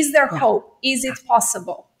 So is there hope? Is it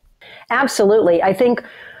possible? Absolutely. I think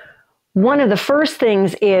one of the first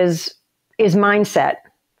things is mindset.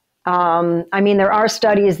 There are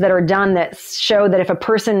studies that are done that show that if a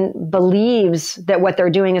person believes that what they're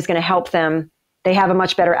doing is going to help them, they have a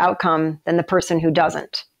much better outcome than the person who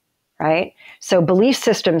doesn't, right? So belief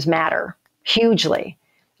systems matter hugely.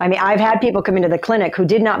 I've had people come into the clinic who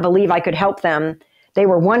did not believe I could help them. They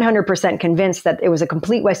were 100% convinced that it was a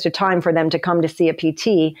complete waste of time for them to come to see a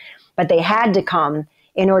PT, but they had to come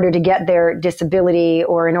in order to get their disability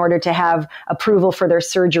or in order to have approval for their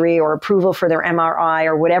surgery or approval for their MRI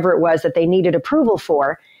or whatever it was that they needed approval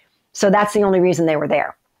for. So that's the only reason they were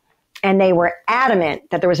there. And they were adamant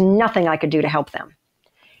that there was nothing I could do to help them.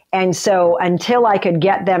 And so until I could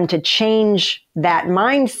get them to change that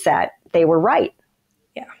mindset, they were right.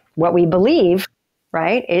 Yeah. What we believe,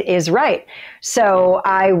 right, is right. So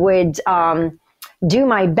I would do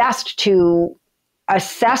my best to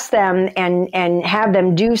assess them and have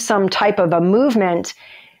them do some type of a movement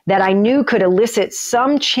that I knew could elicit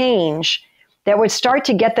some change that would start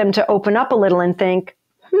to get them to open up a little and think,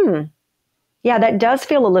 yeah, that does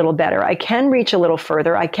feel a little better. I can reach a little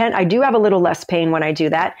further. I do have a little less pain when I do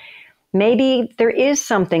that. Maybe there is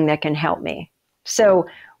something that can help me. So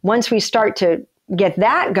once we start to get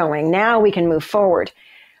that going, now we can move forward.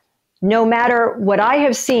 No matter what I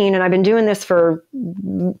have seen, and I've been doing this for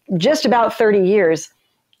just about 30 years,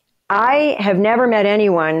 I have never met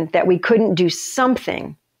anyone that we couldn't do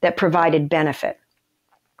something that provided benefit.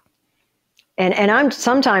 And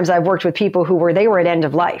sometimes I've worked with people who were at end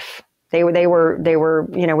of life. They were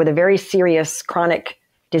with a very serious chronic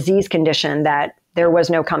disease condition that there was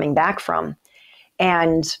no coming back from.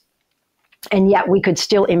 And yet we could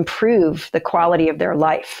still improve the quality of their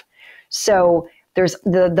life. So there's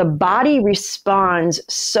the body responds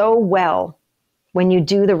so well when you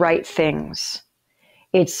do the right things.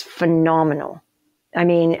 It's phenomenal.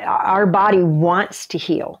 Our body wants to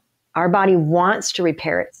heal. Our body wants to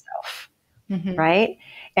repair itself, right?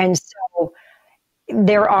 And so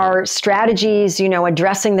there are strategies,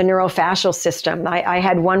 addressing the neurofascial system. I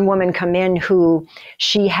had one woman come in who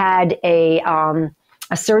she had a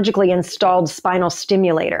surgically installed spinal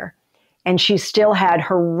stimulator, and she still had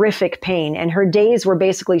horrific pain. And her days were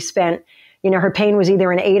basically spent, her pain was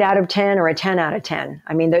either an 8 out of 10 or a 10 out of 10.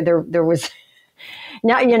 There was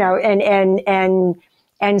not,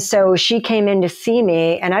 and so she came in to see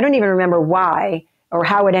me, and I don't even remember why or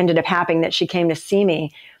how it ended up happening that she came to see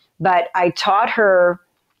me. But I taught her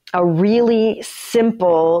a really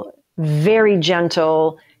simple, very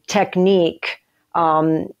gentle technique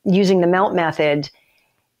using the melt method.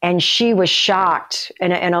 And she was shocked.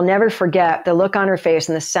 And I'll never forget the look on her face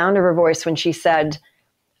and the sound of her voice when she said,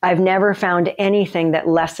 I've never found anything that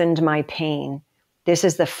lessened my pain. This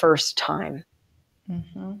is the first time.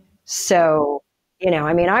 So,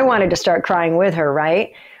 I wanted to start crying with her,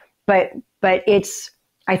 right? But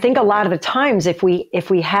I think a lot of the times if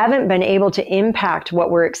we haven't been able to impact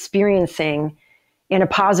what we're experiencing in a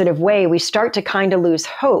positive way, we start to kind of lose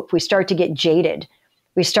hope. We start to get jaded.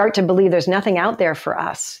 We start to believe there's nothing out there for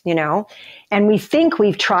us, you know, and we think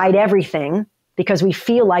we've tried everything because we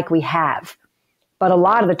feel like we have. But a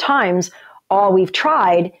lot of the times, all we've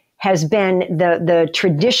tried has been the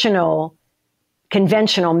traditional,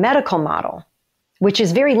 conventional medical model, which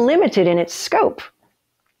is very limited in its scope.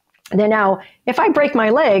 Then now, if I break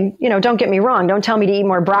my leg, you know, don't get me wrong, don't tell me to eat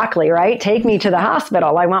more broccoli, right? Take me to the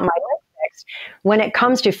hospital. I want my leg fixed. When it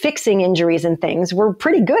comes to fixing injuries and things, we're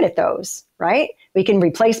pretty good at those, right? We can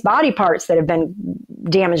replace body parts that have been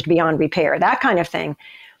damaged beyond repair, that kind of thing.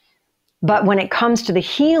 But when it comes to the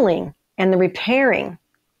healing and the repairing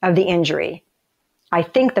of the injury, I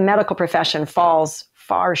think the medical profession falls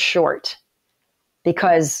far short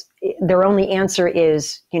because their only answer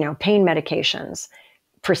is, you know, pain medications,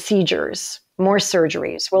 procedures, more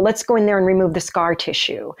surgeries. Well, let's go in there and remove the scar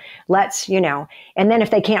tissue. Let's, you know, and then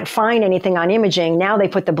if they can't find anything on imaging, now they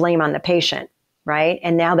put the blame on the patient, right?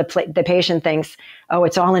 And now the patient thinks, oh,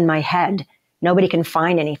 it's all in my head. Nobody can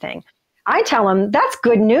find anything. I tell them that's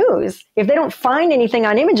good news. If they don't find anything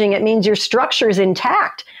on imaging, it means your structure is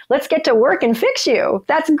intact. Let's get to work and fix you.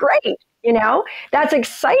 That's great. You know, that's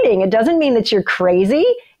exciting. It doesn't mean that you're crazy.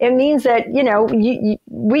 It means that, you know,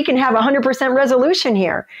 we can have 100% resolution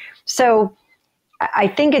here. So I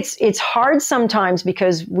think it's hard sometimes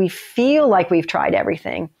because we feel like we've tried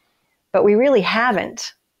everything, but we really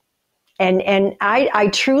haven't. And I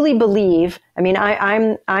truly believe, I mean,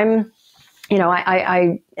 I'm you know,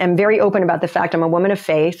 I am very open about the fact I'm a woman of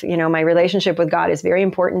faith. You know, my relationship with God is very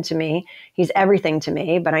important to me. He's everything to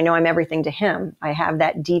me, but I know I'm everything to him. I have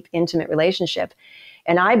that deep, intimate relationship.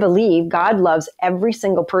 And I believe God loves every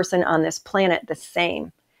single person on this planet the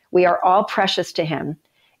same. We are all precious to him.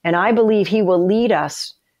 And I believe he will lead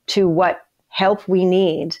us to what help we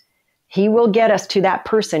need. He will get us to that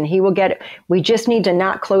person. We just need to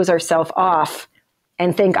not close ourselves off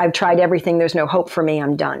and think I've tried everything. There's no hope for me.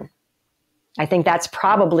 I'm done. I think that's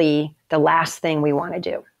probably the last thing we want to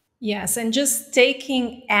do. Yes, and just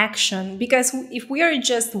taking action, because if we are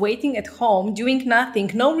just waiting at home, doing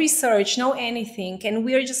nothing, no research, no anything, and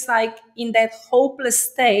we are just like in that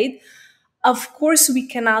hopeless state, of course we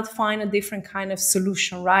cannot find a different kind of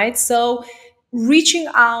solution, right? So reaching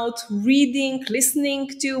out, reading, listening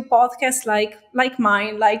to podcasts like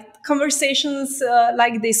mine, like conversations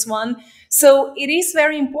like this one. So it is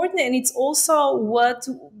very important, and it's also what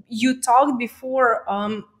you talked before,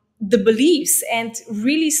 the beliefs, and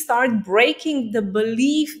really start breaking the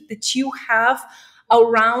belief that you have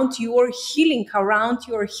around your healing, around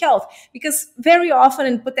your health. Because very often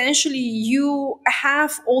and potentially you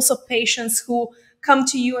have also patients who come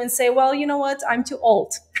to you and say, well, you know what, I'm too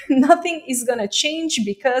old. Nothing is going to change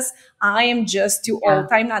because I am just too old.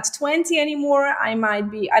 I'm not 20 anymore. I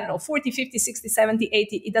might be, 40, 50, 60, 70,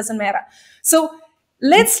 80. It doesn't matter. So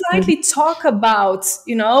let's slightly talk about,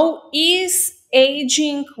 is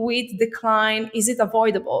aging with decline, is it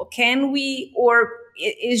avoidable? Can we, or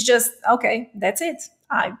is just, okay, that's it.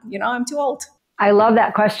 I'm too old. I love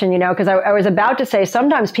that question, because I was about to say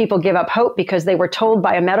sometimes people give up hope because they were told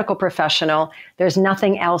by a medical professional, there's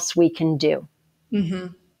nothing else we can do. Mm-hmm.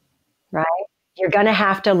 Right? You're going to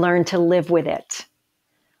have to learn to live with it.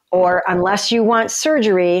 Or unless you want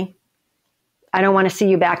surgery, I don't want to see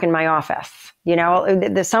you back in my office.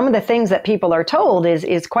 Some of the things that people are told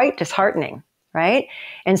is quite disheartening, right?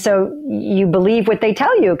 And so you believe what they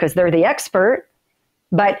tell you because they're the expert.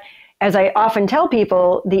 But as I often tell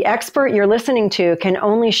people, the expert you're listening to can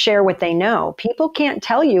only share what they know. People can't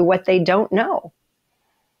tell you what they don't know.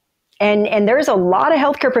 And there's a lot of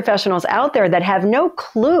healthcare professionals out there that have no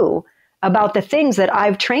clue about the things that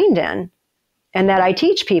I've trained in and that I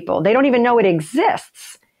teach people. They don't even know it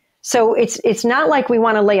exists. So it's not like we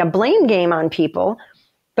want to lay a blame game on people,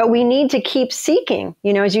 but we need to keep seeking,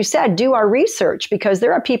 as you said, do our research, because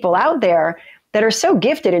there are people out there that are so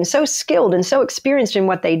gifted and so skilled and so experienced in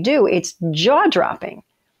what they do. It's jaw-dropping.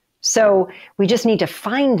 So we just need to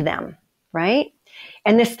find them, right?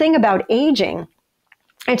 And this thing about aging,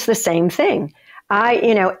 it's the same thing.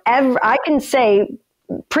 I can say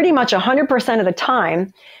pretty much 100% of the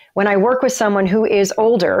time when I work with someone who is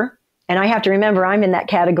older, and I have to remember I'm in that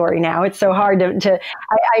category now. It's so hard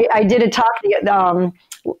I did a talk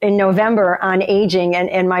in November on aging,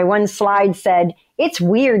 and my one slide said, it's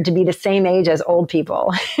weird to be the same age as old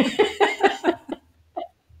people.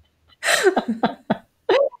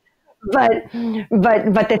 But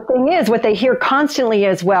the thing is, what they hear constantly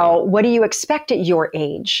is, well, what do you expect at your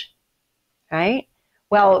age? Right?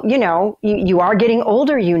 Well, you are getting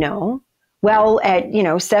older, well, at,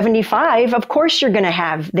 75, of course you're going to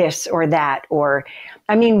have this or that. Or,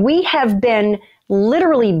 I mean, we have been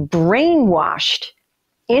literally brainwashed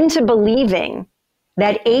into believing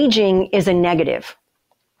that aging is a negative,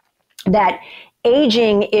 that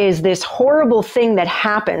aging is this horrible thing that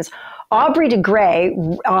happens. Aubrey de Grey,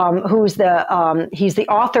 who's he's the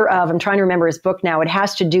author of, I'm trying to remember his book now. It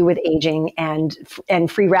has to do with aging and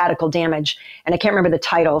free radical damage. And I can't remember the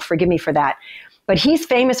title. Forgive me for that. But he's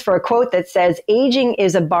famous for a quote that says, aging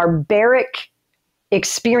is a barbaric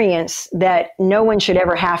experience that no one should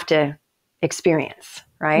ever have to experience,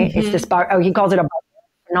 right? Mm-hmm. It's this, he calls it a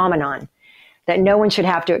phenomenon that no one should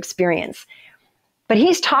have to experience. But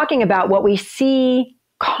he's talking about what we see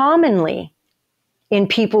commonly in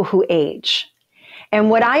people who age. And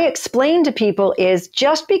what I explain to people is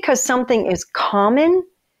just because something is common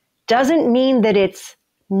doesn't mean that it's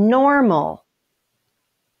normal.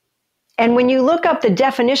 And when you look up the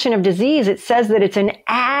definition of disease, it says that it's an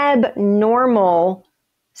abnormal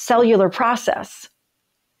cellular process.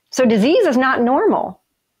 So disease is not normal.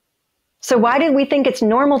 So why did we think it's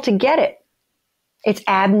normal to get it? It's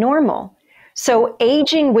abnormal. So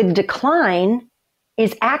aging with decline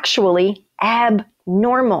is actually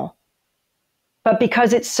abnormal. But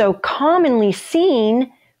because it's so commonly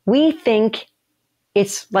seen, we think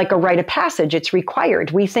it's like a rite of passage. It's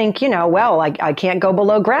required. We think, I can't go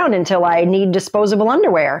below ground until I need disposable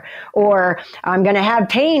underwear, or I'm going to have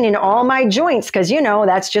pain in all my joints because,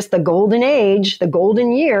 that's just the golden age, the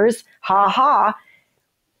golden years. Ha ha.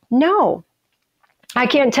 No. I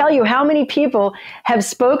can't tell you how many people have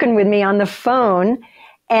spoken with me on the phone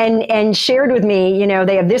and shared with me,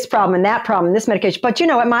 they have this problem and that problem, this medication. But,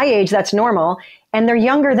 at my age, that's normal. And they're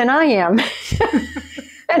younger than I am.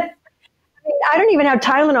 I don't even have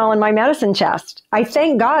Tylenol in my medicine chest. I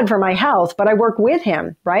thank God for my health, but I work with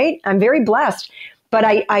him, right? I'm very blessed. But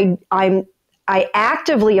I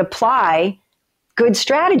actively apply good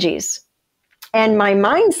strategies. And my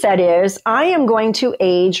mindset is I am going to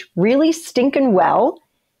age really stinking well,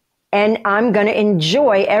 and I'm going to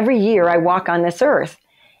enjoy every year I walk on this earth.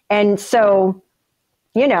 And so,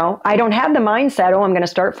 I don't have the mindset, I'm going to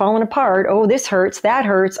start falling apart. Oh, this hurts, that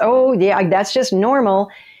hurts. Oh, yeah, that's just normal.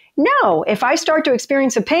 No, if I start to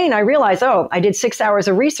experience a pain, I realize, I did 6 hours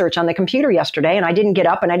of research on the computer yesterday and I didn't get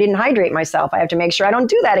up and I didn't hydrate myself. I have to make sure I don't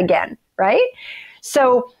do that again, right?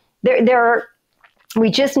 So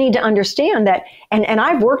we just need to understand that, and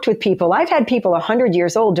I've worked with people, I've had people 100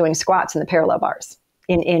 years old doing squats in the parallel bars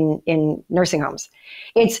in nursing homes.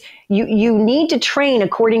 It's, you need to train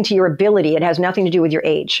according to your ability. It has nothing to do with your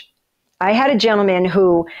age. I had a gentleman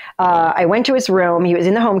who, I went to his room. He was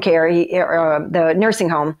in the home care, the nursing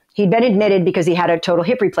home. He'd been admitted because he had a total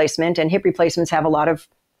hip replacement, and hip replacements have a lot of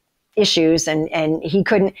issues, and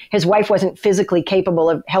his wife wasn't physically capable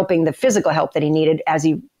of helping the physical help that he needed as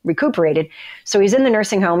he recuperated. So he's in the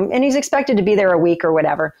nursing home, and he's expected to be there a week or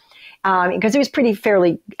whatever, because he was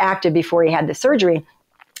fairly active before he had the surgery.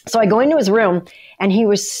 So I go into his room, and he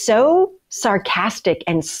was so sarcastic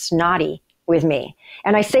and snotty with me.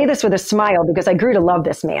 And I say this with a smile because I grew to love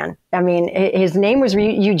this man. I mean, his name was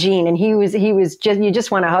Eugene, and he was just, you just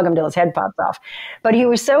want to hug him till his head pops off. But he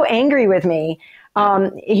was so angry with me.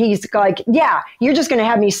 He's like, yeah, you're just going to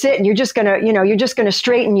have me sit, and you're just going to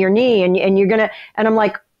straighten your knee, and you're going to, and I'm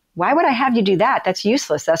like, why would I have you do that? That's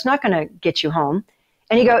useless. That's not going to get you home.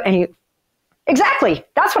 And he exactly.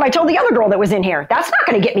 That's what I told the other girl that was in here. That's not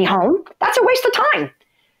going to get me home. That's a waste of time.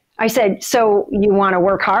 I said, so you want to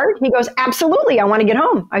work hard? He goes, absolutely. I want to get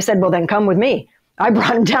home. I said, well, then come with me. I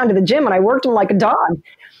brought him down to the gym and I worked him like a dog,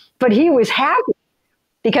 but he was happy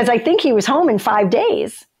because I think he was home in 5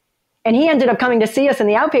 days. And he ended up coming to see us in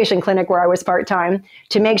the outpatient clinic where I was part-time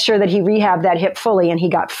to make sure that he rehabbed that hip fully and he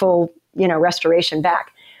got full, restoration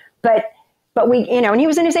back. But we, and he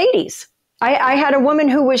was in his 80s. I had a woman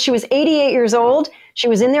she was 88 years old. She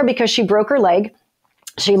was in there because she broke her leg.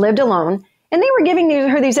 She lived alone. And they were giving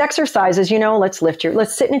her these exercises,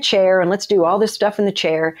 let's sit in a chair and let's do all this stuff in the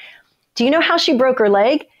chair. Do you know how she broke her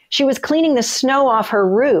leg? She was cleaning the snow off her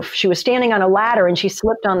roof. She was standing on a ladder and she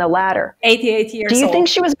slipped on the ladder. 88 years old. Do you think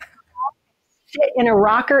she was sit in a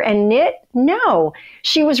rocker and knit? No,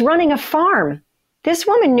 she was running a farm. This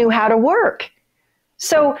woman knew how to work.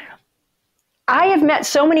 So I have met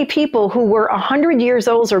so many people who were 100 years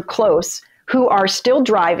old or close, who are still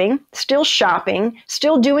driving, still shopping,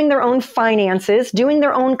 still doing their own finances, doing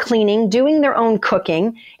their own cleaning, doing their own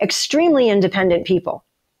cooking, extremely independent people.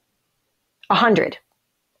 100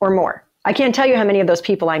 or more. I can't tell you how many of those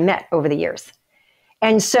people I met over the years.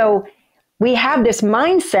 And so we have this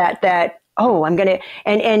mindset that, I'm going to,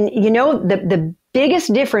 and the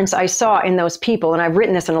biggest difference I saw in those people, and I've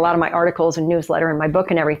written this in a lot of my articles and newsletter and my book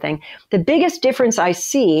and everything, the biggest difference I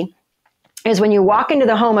see is when you walk into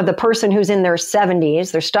the home of the person who's in their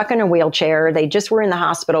 70s, they're stuck in a wheelchair, they just were in the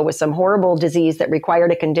hospital with some horrible disease that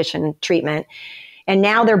required a condition treatment, and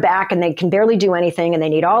now they're back and they can barely do anything and they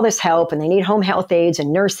need all this help and they need home health aides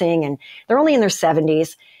and nursing, and they're only in their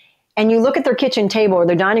 70s. And you look at their kitchen table or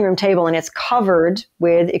their dining room table and it's covered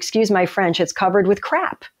with, excuse my French, it's covered with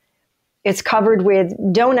crap. It's covered with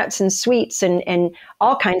donuts and sweets and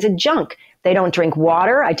all kinds of junk. They don't drink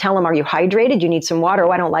water. I tell them, are you hydrated? You need some water.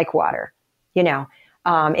 Oh, I don't like water. You know,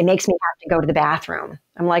 it makes me have to go to the bathroom.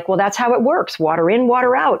 I'm like, well, that's how it works. Water in,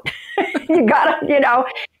 water out. You gotta, you know,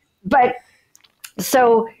 but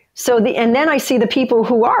and then I see the people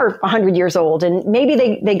who are 100 years old and maybe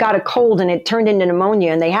they got a cold and it turned into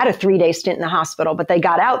pneumonia and they had a 3-day stint in the hospital, but they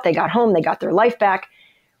got out, they got home, they got their life back.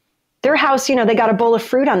 Their house, you know, they got a bowl of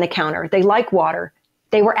fruit on the counter. They like water.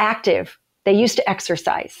 They were active. They used to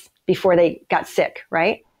exercise before they got sick,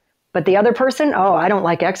 right? But the other person, oh, I don't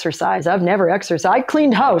like exercise. I've never exercised. I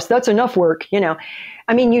cleaned house. That's enough work, you know.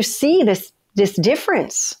 I mean, you see this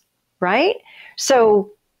difference, right?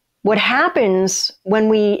 So what happens when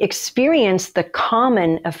we experience the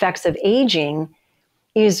common effects of aging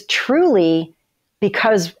is truly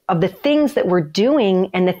because of the things that we're doing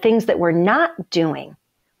and the things that we're not doing.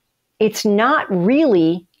 It's not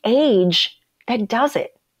really age that does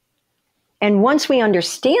it. And once we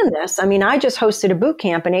understand this, I mean, I just hosted a boot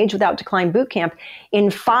camp, an Age Without Decline boot camp. In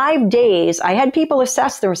 5 days, I had people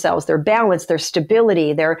assess themselves, their balance, their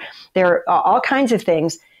stability, their all kinds of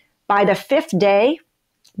things. By the 5th day,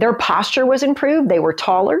 their posture was improved. They were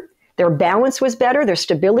taller. Their balance was better. Their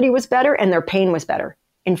stability was better. And their pain was better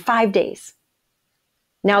in 5 days.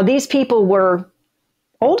 Now, these people were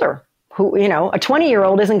older. Who, you know, a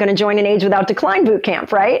 20-year-old isn't going to join an Age Without Decline boot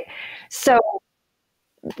camp, right? So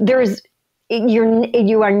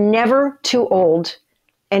you are never too old,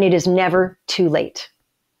 and it is never too late.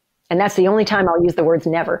 And that's the only time I'll use the words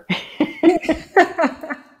never.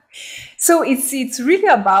 So it's really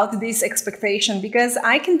about this expectation, because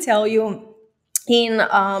I can tell you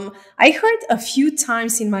I heard a few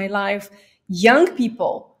times in my life young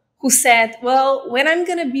people who said, well, when I'm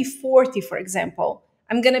going to be 40, for example,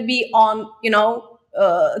 I'm going to be on,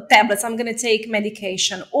 tablets, I'm going to take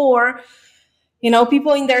medication. Or,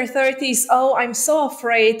 people in their 30s, oh, I'm so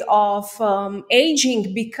afraid of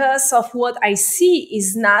aging because of what I see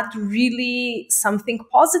is not really something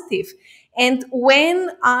positive. And when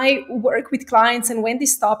I work with clients and when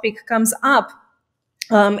this topic comes up,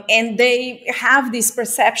 and they have this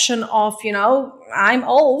perception of, I'm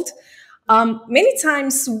old, many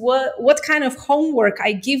times what kind of homework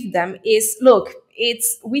I give them is, look,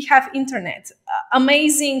 we have internet,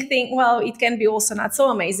 amazing thing. Well, it can be also not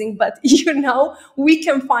so amazing, but we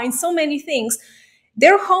can find so many things.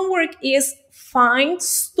 Their homework is find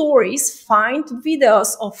stories, find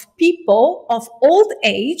videos of people of old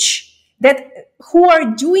age who are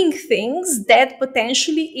doing things that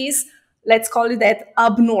potentially is, let's call it that,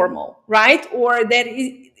 abnormal, right? Or that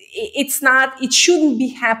it shouldn't be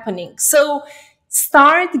happening. So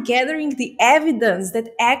start gathering the evidence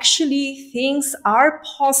that actually things are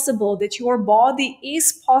possible, that your body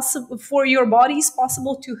is possible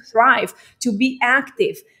to thrive, to be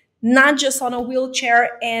active, not just on a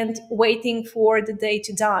wheelchair and waiting for the day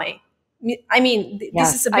to die. I mean,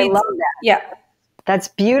 this is a bit, I love that. Yeah. That's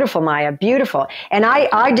beautiful, Maya. Beautiful. And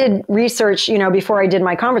I did research, before I did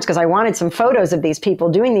my conference, because I wanted some photos of these people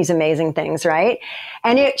doing these amazing things, right?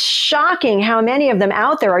 And it's shocking how many of them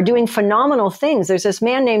out there are doing phenomenal things. There's this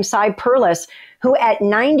man named Cy Perlis who at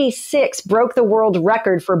 96 broke the world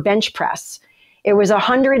record for bench press. It was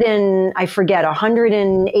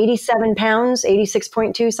 187 pounds,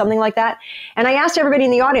 86.2, something like that. And I asked everybody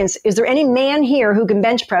in the audience, is there any man here who can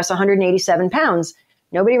bench press 187 pounds?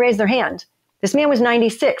 Nobody raised their hand. This man was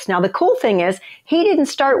 96. Now, the cool thing is he didn't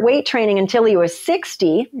start weight training until he was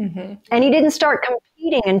 60, and he didn't start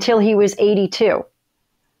competing until he was 82.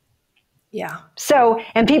 Yeah. So,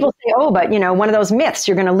 and people say, oh, but, one of those myths,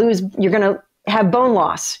 you're going to have bone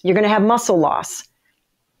loss. You're going to have muscle loss.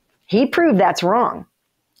 He proved that's wrong.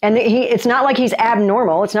 And it's not like he's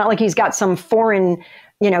abnormal. It's not like he's got some foreign,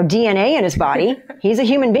 DNA in his body. He's a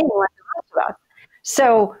human being like the rest of us.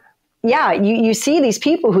 So, yeah, you see these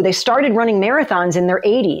people who they started running marathons in their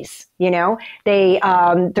 80s.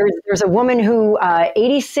 There's a woman who,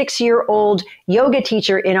 86-year-old yoga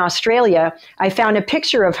teacher in Australia. I found a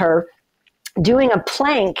picture of her doing a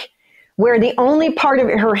plank where the only part of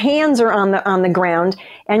her hands are on the ground,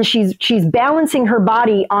 and she's balancing her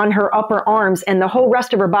body on her upper arms, and the whole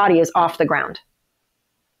rest of her body is off the ground.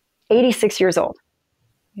 86 years old.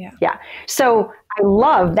 Yeah. Yeah. So I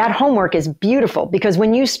love that homework is beautiful because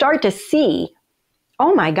when you start to see,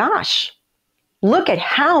 oh my gosh, look at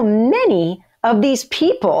how many of these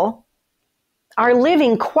people are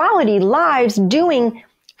living quality lives, doing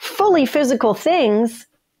fully physical things,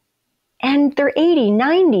 and they're 80,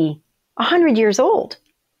 90, 100 years old.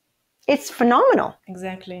 It's phenomenal.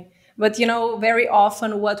 Exactly. But very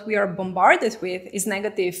often what we are bombarded with is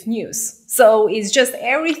negative news. So it's just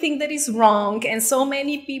everything that is wrong. And so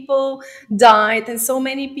many people died and so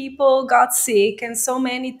many people got sick and so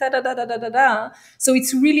many da da da da da da da. So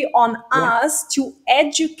it's really on us to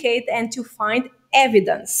educate and to find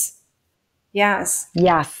evidence. Yes.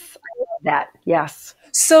 Yes. I love that. Yes.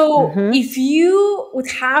 So if you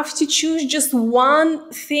would have to choose just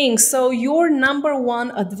one thing, so your number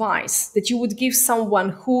one advice that you would give someone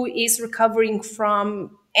who is recovering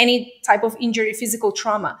from any type of injury, physical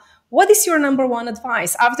trauma, what is your number one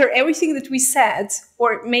advice after everything that we said,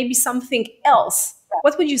 or maybe something else?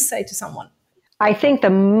 What would you say to someone? I think the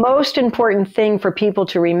most important thing for people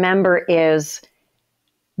to remember is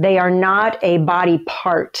they are not a body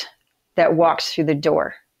part that walks through the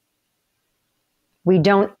door. We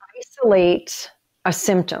don't isolate a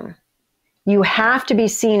symptom. You have to be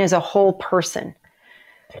seen as a whole person.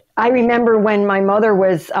 I remember when my mother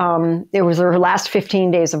was, it was her last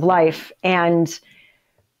 15 days of life, and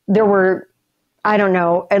there were, I don't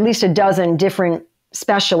know, at least a dozen different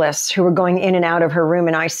specialists who were going in and out of her room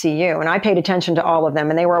in ICU. And I paid attention to all of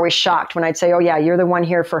them, and they were always shocked when I'd say, oh yeah, you're the one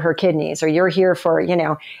here for her kidneys, or you're here for,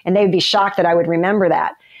 and they'd be shocked that I would remember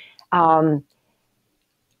that.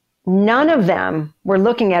 None of them were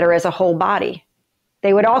looking at her as a whole body.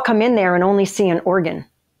 They would all come in there and only see an organ.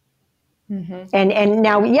 And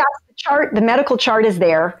now, yes, the medical chart is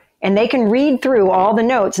there, and they can read through all the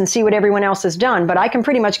notes and see what everyone else has done. But I can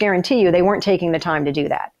pretty much guarantee you they weren't taking the time to do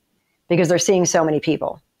that because they're seeing so many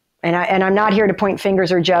people. And I'm not here to point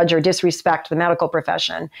fingers or judge or disrespect the medical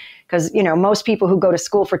profession because, most people who go to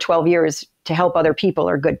school for 12 years to help other people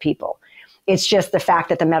are good people. It's just the fact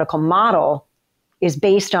that the medical model is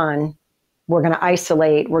based on we're going to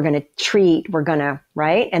isolate, we're going to treat, we're going to,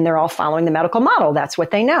 right? And they're all following the medical model. That's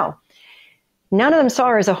what they know. None of them saw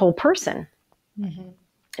her as a whole person.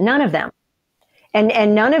 None of them.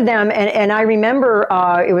 And none of them, and I remember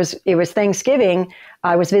it was Thanksgiving.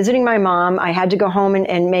 I was visiting my mom. I had to go home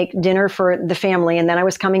and make dinner for the family, and then I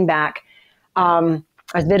was coming back. I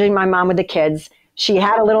was visiting my mom with the kids. She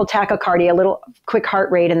had a little tachycardia, a little quick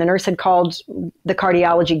heart rate, and the nurse had called the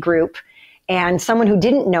cardiology group. And someone who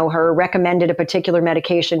didn't know her recommended a particular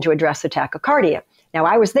medication to address the tachycardia. Now,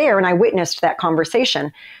 I was there and I witnessed that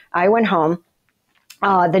conversation. I went home.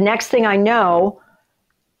 The next thing I know,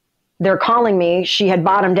 they're calling me. She had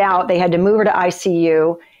bottomed out. They had to move her to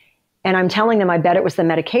ICU. And I'm telling them, I bet it was the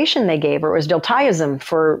medication they gave her. It was diltiazem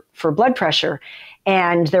for blood pressure.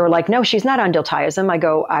 And they were like, no, she's not on diltiazem. I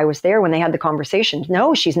go, I was there when they had the conversation.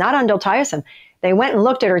 No, she's not on diltiazem. They went and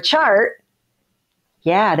looked at her chart.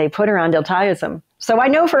 Yeah, they put her on diltiazem. So I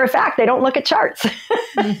know for a fact they don't look at charts,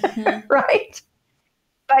 right?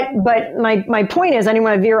 But my point is, I didn't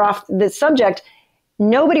want to veer off the subject.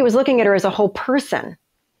 Nobody was looking at her as a whole person.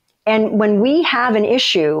 And when we have an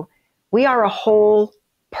issue, we are a whole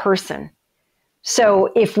person.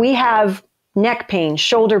 So if we have neck pain,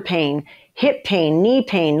 shoulder pain, hip pain, knee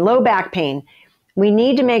pain, low back pain, we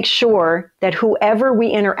need to make sure that whoever we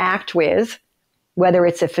interact with, whether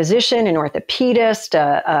it's a physician, an orthopedist,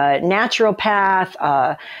 a naturopath,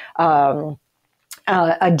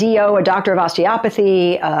 a DO, a doctor of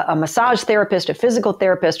osteopathy, a massage therapist, a physical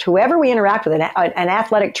therapist, whoever we interact with, an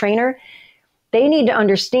athletic trainer, they need to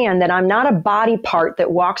understand that I'm not a body part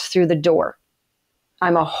that walks through the door.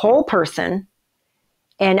 I'm a whole person,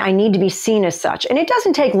 and I need to be seen as such. And it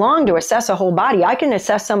doesn't take long to assess a whole body. I can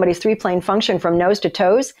assess somebody's three-plane function from nose to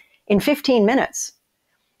toes in 15 minutes.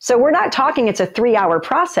 So we're not talking it's a 3-hour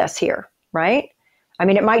process here, right? I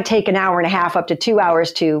mean, it might take an hour and a half up to 2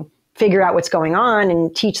 hours to figure out what's going on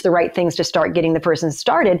and teach the right things to start getting the person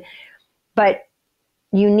started. But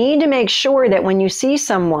you need to make sure that when you see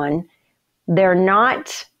someone, they're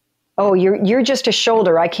not, oh, you're just a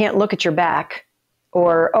shoulder, I can't look at your back.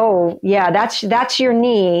 Or, oh, yeah, that's your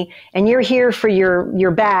knee, and you're here for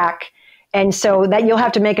your back. And so that you'll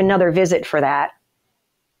have to make another visit for that.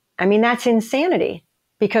 I mean, that's insanity.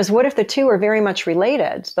 Because what if the two are very much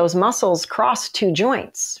related? Those muscles cross two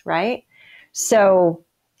joints, right? So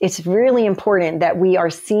it's really important that we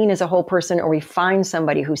are seen as a whole person, or we find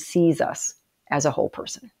somebody who sees us as a whole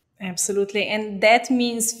person. Absolutely. And that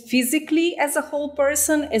means physically as a whole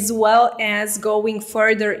person, as well as going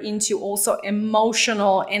further into also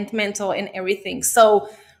emotional and mental and everything. So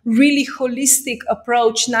really holistic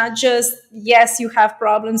approach, not just, yes, you have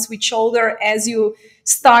problems with shoulder as you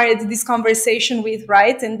started this conversation with,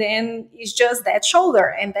 right? And then it's just that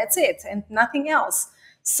shoulder and that's it and nothing else.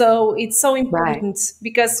 So it's so important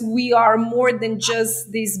because we are more than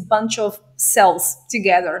just this bunch of cells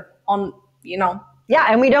together on, Yeah,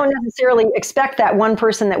 and we don't necessarily expect that one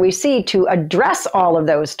person that we see to address all of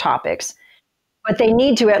those topics, but they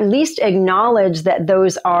need to at least acknowledge that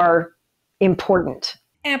those are important.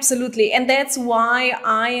 Absolutely. And that's why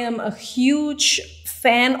I am a huge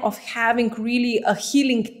fan of having really a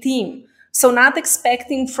healing team. So not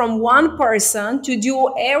expecting from one person to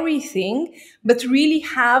do everything, but really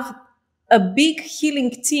have a big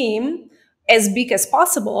healing team, as big as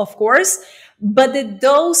possible, of course, but that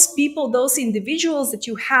those people, those individuals that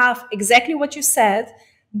you have, exactly what you said,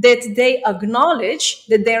 that they acknowledge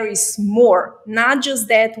that there is more, not just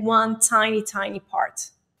that one tiny, tiny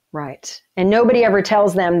part. Right. And nobody ever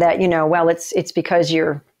tells them that, well, it's because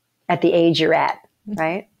you're at the age you're at,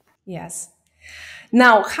 right? Yes.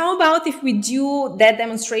 Now, how about if we do that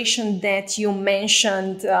demonstration that you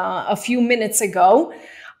mentioned a few minutes ago?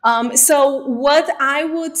 So what I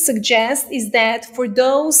would suggest is that for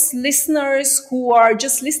those listeners who are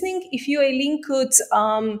just listening, if you, Eileen, could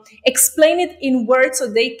explain it in words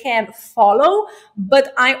so they can follow.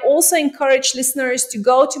 But I also encourage listeners to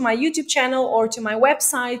go to my YouTube channel or to my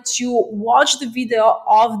website to watch the video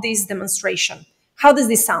of this demonstration. How does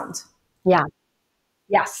this sound? Yeah.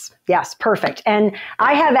 Yes, perfect. And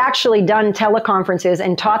I have actually done teleconferences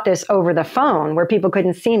and taught this over the phone where people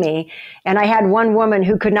couldn't see me. And I had one woman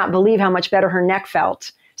who could not believe how much better her neck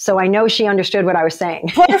felt. So I know she understood what I was saying.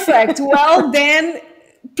 Perfect. Well, then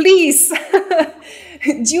please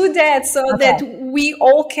do that so that we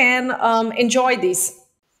all can enjoy this.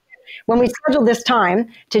 When we scheduled this time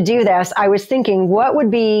to do this, I was thinking, what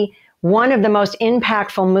would be one of the most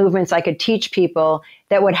impactful movements I could teach people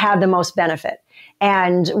that would have the most benefit?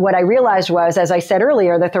 And what I realized was, as I said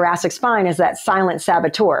earlier, the thoracic spine is that silent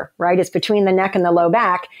saboteur, right? It's between the neck and the low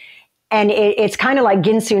back. And it's kind of like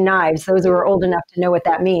Ginsu knives. Those who are old enough to know what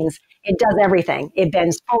that means. It does everything. It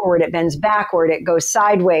bends forward, it bends backward, it goes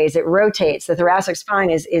sideways, it rotates. The thoracic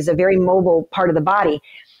spine is a very mobile part of the body.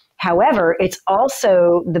 However, it's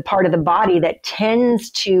also the part of the body that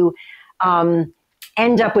tends to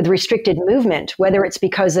end up with restricted movement, whether it's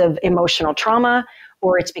because of emotional trauma,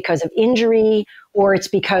 or it's because of injury, or it's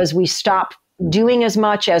because we stop doing as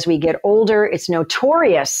much as we get older. It's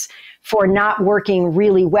notorious for not working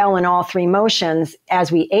really well in all three motions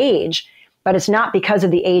as we age, but it's not because of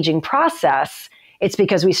the aging process. It's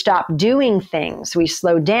because we stop doing things. We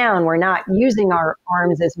slow down. We're not using our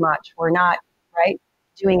arms as much. We're not,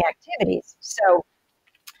 doing activities.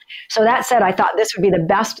 So that said, I thought this would be the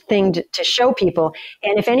best thing to show people.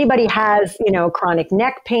 And if anybody has, chronic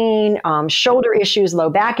neck pain, shoulder issues, low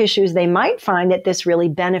back issues, they might find that this really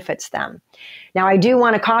benefits them. Now, I do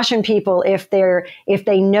want to caution people if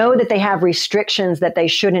they know that they have restrictions that they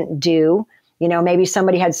shouldn't do. Maybe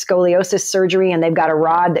somebody had scoliosis surgery and they've got a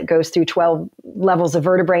rod that goes through 12 levels of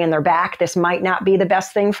vertebrae in their back. This might not be the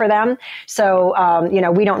best thing for them. So,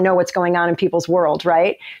 we don't know what's going on in people's world,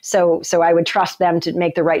 right? So I would trust them to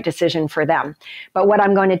make the right decision for them. But what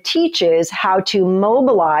I'm going to teach is how to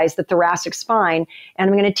mobilize the thoracic spine.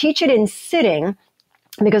 And I'm going to teach it in sitting,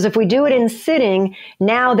 because if we do it in sitting,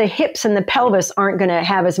 now the hips and the pelvis aren't going to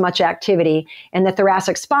have as much activity, and the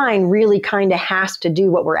thoracic spine really kind of has to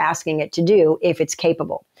do what we're asking it to do if it's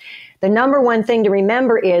capable. The number one thing to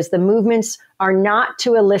remember is the movements are not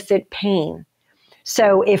to elicit pain.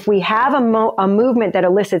 So if we have a movement that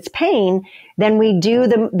elicits pain, then we do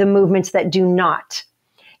the movements that do not.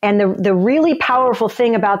 And the really powerful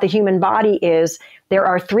thing about the human body is there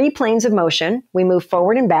are three planes of motion. We move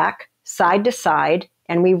forward and back, side to side,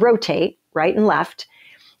 and we rotate right and left.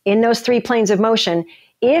 In those three planes of motion,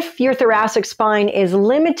 if your thoracic spine is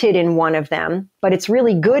limited in one of them, but it's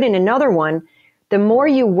really good in another one, the more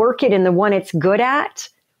you work it in the one it's good at,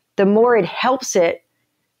 the more it helps it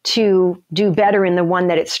to do better in the one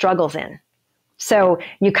that it struggles in. So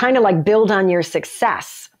you kind of like build on your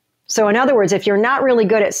success. So in other words, if you're not really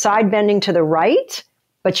good at side bending to the right,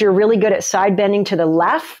 but you're really good at side bending to the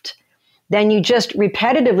left, then you just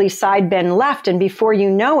repetitively side bend left, and before you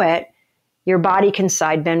know it, your body can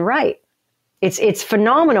side bend right. It's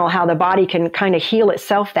phenomenal how the body can kind of heal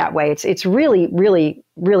itself that way. It's really, really,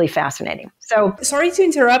 really fascinating. So sorry to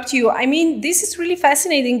interrupt you. I mean, this is really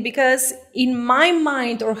fascinating because in my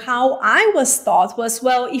mind, or how I was taught was,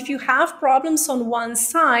 well, if you have problems on one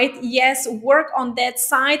side, yes, work on that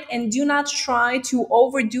side and do not try to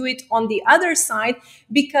overdo it on the other side,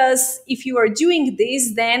 because if you are doing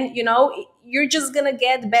this, then, you're just going to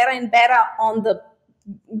get better and better on the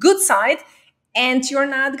good side, and you're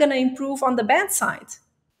not going to improve on the bad side.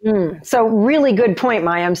 So really good point,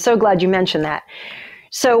 Maya. I'm so glad you mentioned that.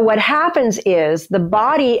 So what happens is the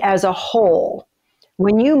body as a whole,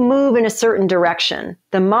 when you move in a certain direction,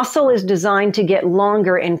 the muscle is designed to get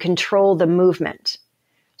longer and control the movement.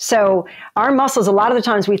 So our muscles, a lot of the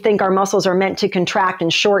times we think our muscles are meant to contract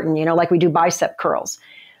and shorten, like we do bicep curls.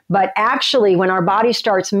 But actually, when our body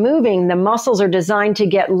starts moving, the muscles are designed to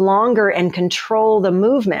get longer and control the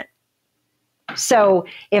movement. So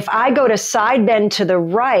if I go to side bend to the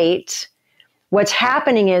right, what's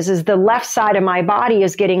happening is the left side of my body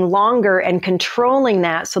is getting longer and controlling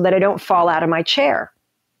that so that I don't fall out of my chair.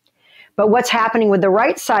 But what's happening with the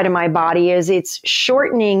right side of my body is it's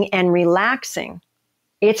shortening and relaxing.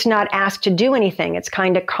 It's not asked to do anything. It's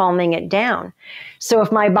kind of calming it down. So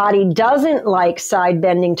if my body doesn't like side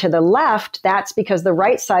bending to the left, that's because the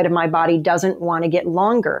right side of my body doesn't want to get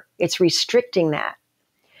longer. It's restricting that.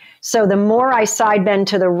 So the more I side bend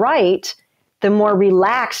to the right, the more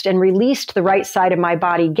relaxed and released the right side of my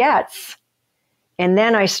body gets. And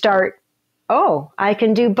then I start, I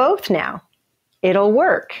can do both now. It'll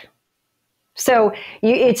work. So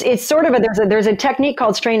it's sort of there's a technique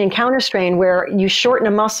called strain and counter strain where you shorten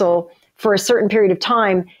a muscle for a certain period of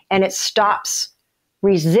time and it stops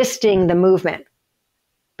resisting the movement,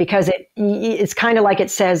 because it's kind of like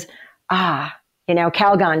it says,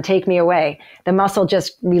 Calgon, take me away. The muscle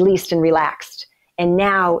just released and relaxed, and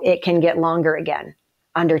now it can get longer again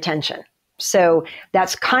under tension. So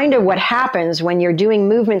that's kind of what happens when you're doing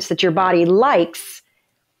movements that your body likes.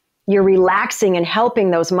 You're relaxing and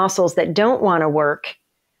helping those muscles that don't want to work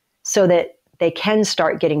so that they can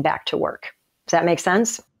start getting back to work. Does that make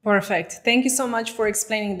sense? Perfect. Thank you so much for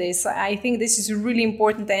explaining this. I think this is really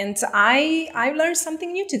important, and I learned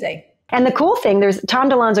something new today. And the cool thing, there's Tom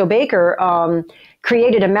DeLonzo Baker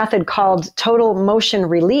created a method called total motion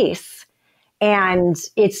release, and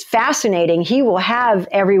it's fascinating. He will have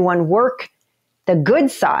everyone work the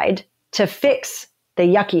good side to fix the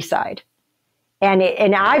yucky side.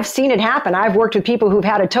 And I've seen it happen. I've worked with people who've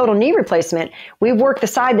had a total knee replacement. We've worked the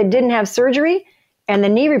side that didn't have surgery, and the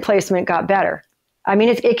knee replacement got better. I mean,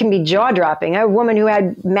 it can be jaw-dropping. A woman who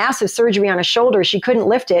had massive surgery on a shoulder, she couldn't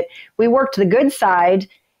lift it. We worked the good side,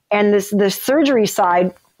 and the surgery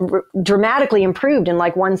side dramatically improved in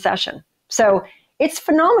like one session. So it's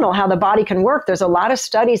phenomenal how the body can work. There's a lot of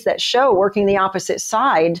studies that show working the opposite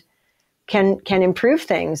side can improve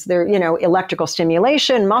things. There, electrical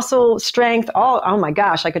stimulation, muscle strength, oh my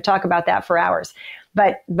gosh, I could talk about that for hours.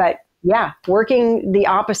 But yeah, working the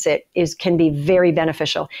opposite can be very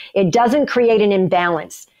beneficial. It doesn't create an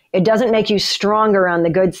imbalance. It doesn't make you stronger on the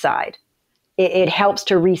good side. It helps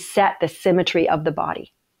to reset the symmetry of the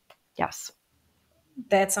body. Yes.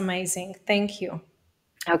 That's amazing. Thank you.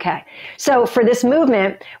 Okay. So for this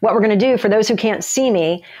movement, what we're going to do, for those who can't see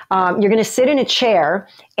me, you're going to sit in a chair,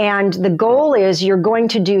 and the goal is you're going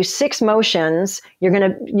to do 6 motions. You're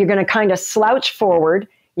going to kind of slouch forward.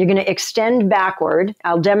 You're going to extend backward.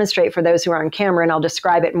 I'll demonstrate for those who are on camera, and I'll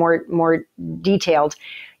describe it more detailed.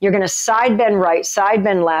 You're going to side bend right, side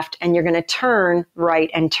bend left, and you're going to turn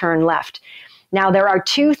right and turn left. Now, there are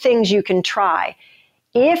 2 things you can try.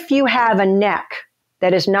 If you have a neck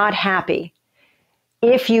that is not happy,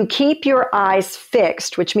 if you keep your eyes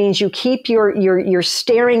fixed, which means you keep you're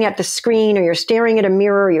staring at the screen, or you're staring at a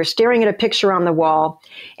mirror, or you're staring at a picture on the wall,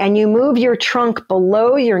 and you move your trunk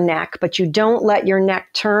below your neck, but you don't let your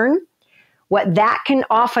neck turn, what that can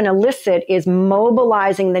often elicit is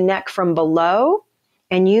mobilizing the neck from below,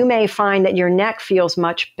 and you may find that your neck feels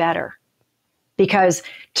much better. Because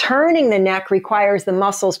turning the neck requires the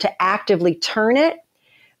muscles to actively turn it,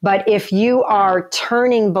 but if you are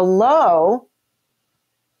turning below,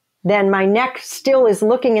 then my neck still is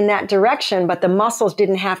looking in that direction, but the muscles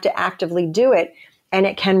didn't have to actively do it, and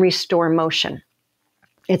it can restore motion.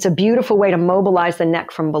 It's a beautiful way to mobilize the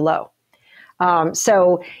neck from below.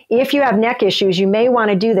 So if you have neck issues, you may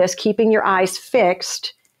want to do this, keeping your eyes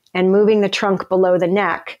fixed and moving the trunk below the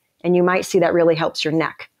neck, and you might see that really helps your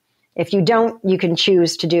neck. If you don't, you can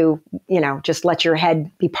choose to do, just let your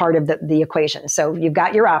head be part of the equation. So you've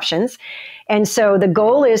got your options. And so the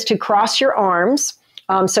goal is to cross your arms.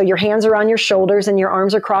 So your hands are on your shoulders and your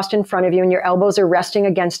arms are crossed in front of you and your elbows are resting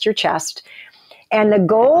against your chest. And the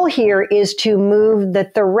goal here is to move the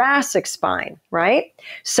thoracic spine, right?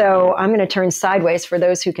 So I'm going to turn sideways for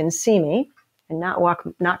those who can see me and not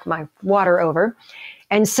knock my water over.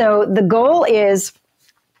 And so the goal is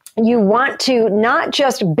you want to not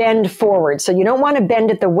just bend forward. So you don't want to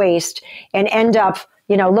bend at the waist and end up,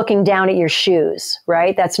 looking down at your shoes,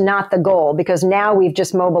 right? That's not the goal, because now we've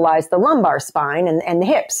just mobilized the lumbar spine and the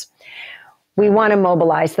hips. We want to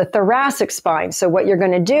mobilize the thoracic spine. So what you're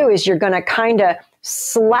going to do is you're going to kind of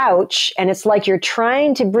slouch, and it's like you're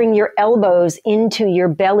trying to bring your elbows into your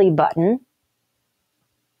belly button,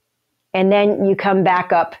 and then you come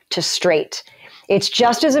back up to straight. It's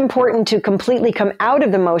just as important to completely come out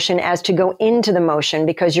of the motion as to go into the motion,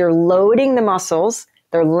 because you're loading the muscles,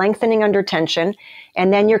 they're lengthening under tension,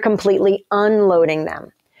 and then you're completely unloading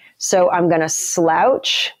them. So I'm going to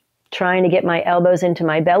slouch, trying to get my elbows into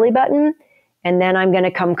my belly button, and then I'm going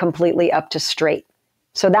to come completely up to straight.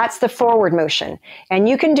 So that's the forward motion. And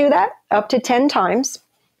you can do that up to 10 times.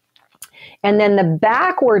 And then the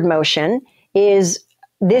backward motion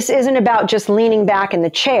this isn't about just leaning back in the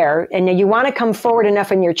chair. And you want to come forward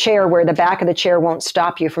enough in your chair where the back of the chair won't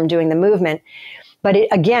stop you from doing the movement. But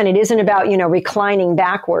it isn't about, reclining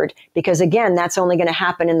backward, because again, that's only going to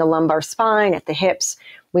happen in the lumbar spine, at the hips.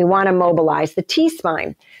 We want to mobilize the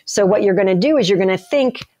T-spine. So what you're going to do is you're going to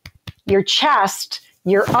think your chest,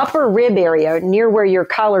 your upper rib area near where your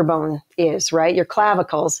collarbone is, right? Your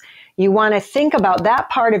clavicles. You want to think about that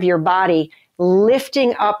part of your body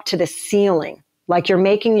lifting up to the ceiling, like you're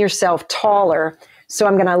making yourself taller. So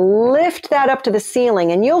I'm going to lift that up to the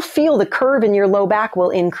ceiling, and you'll feel the curve in your low back will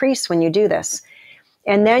increase when you do this.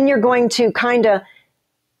 And then you're going to kind of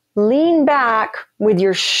lean back with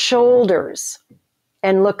your shoulders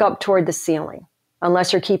and look up toward the ceiling,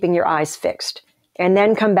 unless you're keeping your eyes fixed, and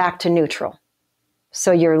then come back to neutral.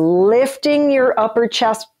 So you're lifting your upper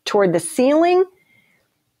chest toward the ceiling,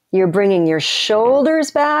 you're bringing your shoulders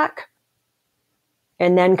back,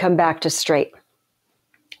 and then come back to straight.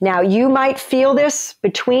 Now, you might feel this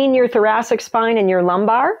between your thoracic spine and your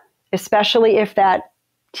lumbar, especially if that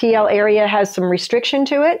TL area has some restriction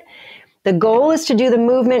to it. The goal is to do the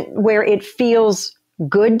movement where it feels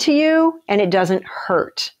good to you and it doesn't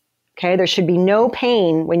hurt. Okay, there should be no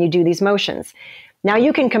pain when you do these motions. Now,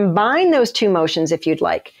 you can combine those two motions if you'd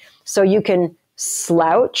like. So you can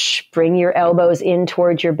slouch, bring your elbows in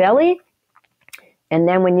towards your belly, and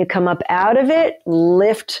then when you come up out of it,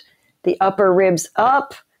 lift the upper ribs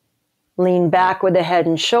up, lean back with the head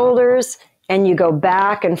and shoulders, and you go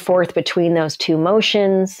back and forth between those two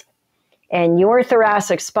motions. And your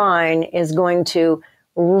thoracic spine is going to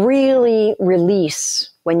really release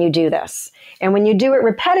when you do this. And when you do it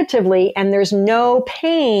repetitively and there's no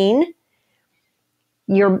pain,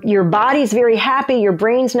 your body's very happy, your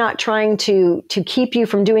brain's not trying to keep you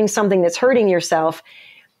from doing something that's hurting yourself.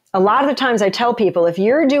 A lot of the times I tell people, if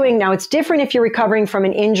you're doing, now it's different if you're recovering from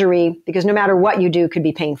an injury, because no matter what you do could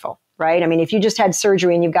be painful, right? I mean, if you just had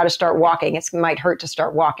surgery and you've got to start walking, it might hurt to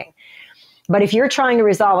start walking. But if you're trying to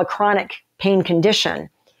resolve a chronic pain condition,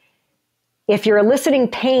 if you're eliciting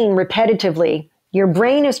pain repetitively, your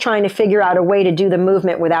brain is trying to figure out a way to do the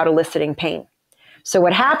movement without eliciting pain. So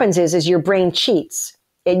what happens is your brain cheats.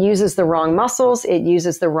 It uses the wrong muscles, it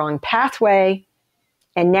uses the wrong pathway,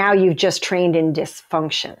 and now you've just trained in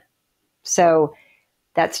dysfunction. So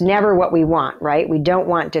that's never what we want, right? We don't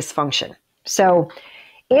want dysfunction. So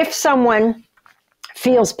if someone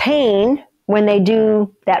feels pain when they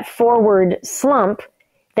do that forward slump,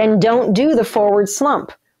 then don't do the forward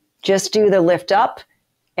slump. Just do the lift up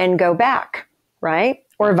and go back, right?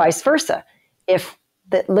 Or vice versa. If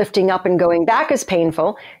the lifting up and going back is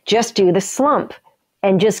painful, just do the slump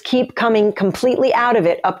and just keep coming completely out of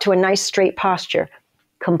it up to a nice straight posture.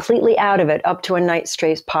 Completely out of it up to a nice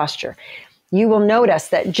straight posture. You will notice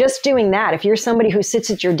that just doing that, if you're somebody who sits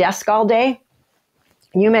at your desk all day,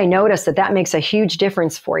 you may notice that that makes a huge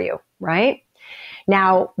difference for you, right?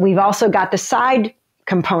 Now, we've also got the side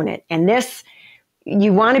component, and this,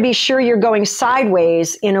 you want to be sure you're going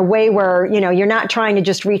sideways in a way where, you're not trying to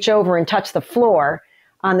just reach over and touch the floor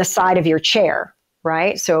on the side of your chair,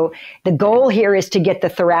 right? So the goal here is to get the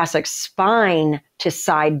thoracic spine to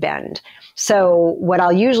side bend. So what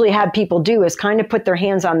I'll usually have people do is kind of put their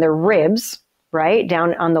hands on their ribs, right?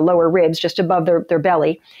 Down on the lower ribs, just above their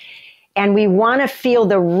belly. And we want to feel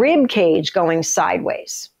the rib cage going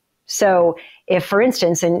sideways. So if, for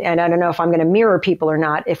instance, and I don't know if I'm going to mirror people or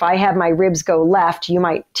not, if I have my ribs go left, to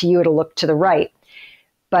you it'll look to the right.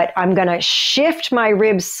 But I'm going to shift my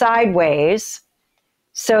ribs sideways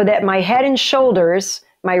so that my head and shoulders,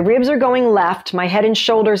 my ribs are going left, my head and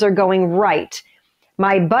shoulders are going right.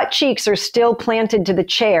 My butt cheeks are still planted to the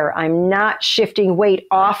chair. I'm not shifting weight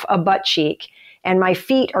off a butt cheek, and my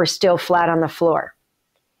feet are still flat on the floor.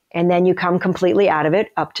 And then you come completely out of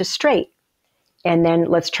it up to straight. And then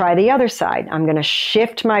let's try the other side. I'm going to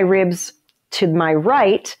shift my ribs to my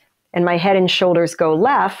right, and my head and shoulders go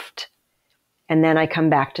left, and then I come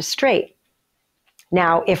back to straight.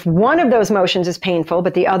 Now, if one of those motions is painful,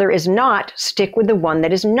 but the other is not, stick with the one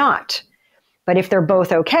that is not. But if they're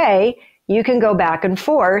both okay, you can go back and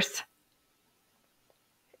forth,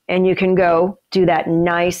 and you can go do that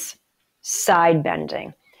nice side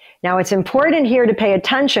bending. Now, it's important here to pay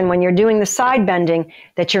attention when you're doing the side bending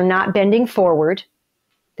that you're not bending forward,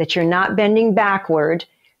 that you're not bending backward.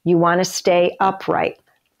 You want to stay upright.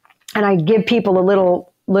 And I give people a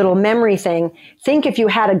little memory thing. Think if you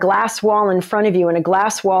had a glass wall in front of you and a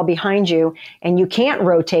glass wall behind you, and you can't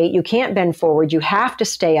rotate, you can't bend forward, you have to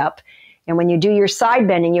stay up. And when you do your side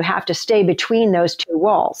bending, you have to stay between those two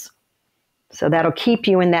walls. So that'll keep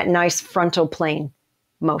you in that nice frontal plane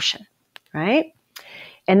motion, right?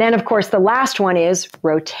 And then, of course, the last one is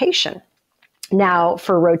rotation. Now,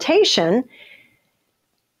 for rotation,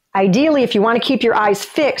 ideally, if you want to keep your eyes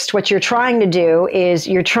fixed, what you're trying to do is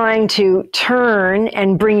you're trying to turn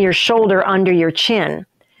and bring your shoulder under your chin.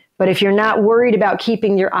 But if you're not worried about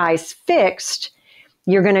keeping your eyes fixed,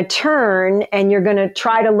 you're going to turn and you're going to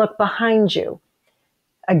try to look behind you.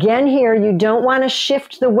 Again, here, you don't want to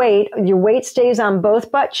shift the weight. Your weight stays on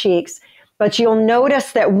both butt cheeks, but you'll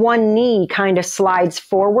notice that one knee kind of slides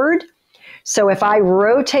forward. So if I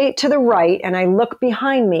rotate to the right and I look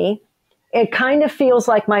behind me, it kind of feels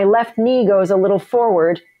like my left knee goes a little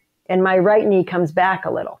forward and my right knee comes back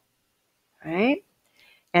a little, right?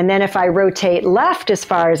 And then if I rotate left as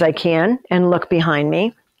far as I can and look behind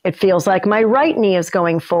me, it feels like my right knee is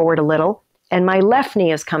going forward a little and my left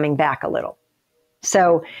knee is coming back a little.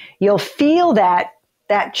 So you'll feel that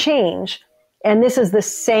change. And this is the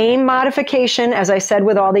same modification as I said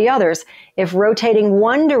with all the others. If rotating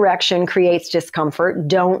one direction creates discomfort,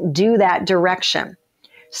 don't do that direction.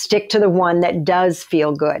 Stick to the one that does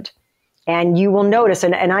feel good. And you will notice,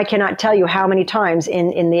 and I cannot tell you how many times in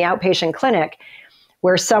the outpatient clinic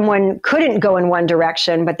where someone couldn't go in one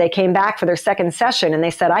direction, but they came back for their second session and they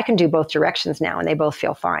said, I can do both directions now, and they both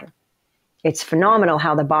feel fine. It's phenomenal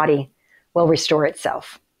how the body will restore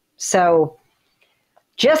itself. So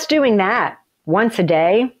just doing that once a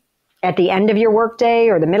day at the end of your workday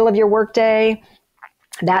or the middle of your workday,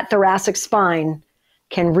 that thoracic spine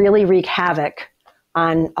can really wreak havoc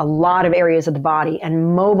on a lot of areas of the body,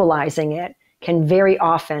 and mobilizing it can very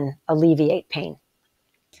often alleviate pain.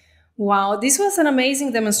 Wow, this was an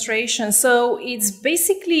amazing demonstration. So it's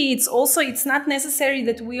not necessary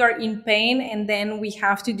that we are in pain and then we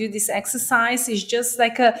have to do this exercise. It's just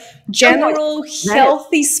like a general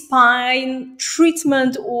healthy spine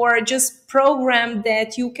treatment or just program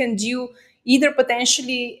that you can do either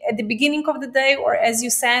potentially at the beginning of the day or, as you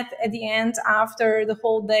said, at the end after the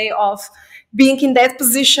whole day of being in that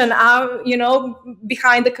position,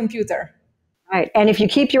 behind the computer. Right. And if you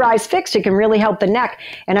keep your eyes fixed, it can really help the neck.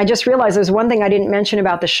 And I just realized there's one thing I didn't mention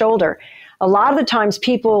about the shoulder. A lot of the times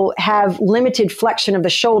people have limited flexion of the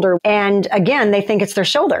shoulder. And again, they think it's their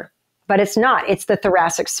shoulder, but it's not. It's the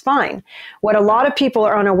thoracic spine. What a lot of people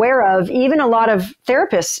are unaware of, even a lot of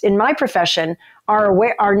therapists in my profession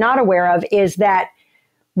are not aware of, is that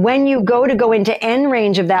when you go into end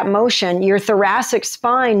range of that motion, your thoracic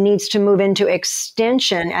spine needs to move into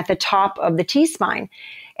extension at the top of the T-spine.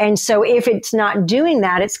 And so if it's not doing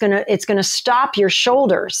that, it's gonna stop your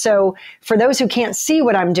shoulder. So for those who can't see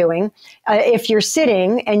what I'm doing, if you're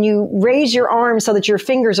sitting and you raise your arm so that your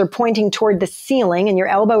fingers are pointing toward the ceiling and your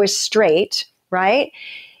elbow is straight, right?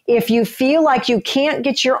 If you feel like you can't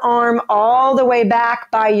get your arm all the way back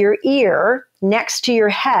by your ear next to your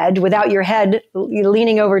head without your head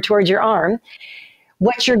leaning over towards your arm,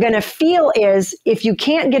 what you're going to feel is if you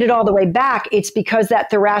can't get it all the way back, it's because that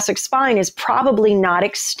thoracic spine is probably not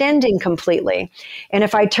extending completely. And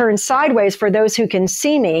if I turn sideways for those who can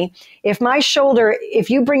see me, if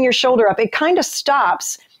you bring your shoulder up, it kind of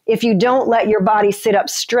stops if you don't let your body sit up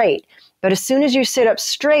straight. But as soon as you sit up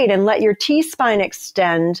straight and let your T-spine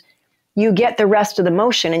extend, you get the rest of the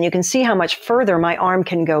motion, and you can see how much further my arm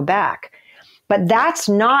can go back. But that's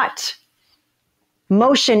not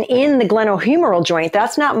motion in the glenohumeral joint.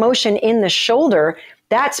 That's not motion in the shoulder.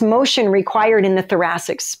 That's motion required in the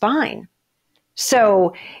thoracic spine.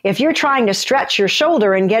 So if you're trying to stretch your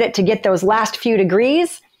shoulder and get it to get those last few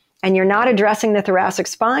degrees and you're not addressing the thoracic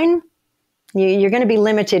spine, you're going to be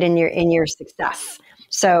limited in your success.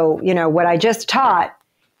 So, what I just taught,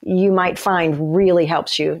 you might find really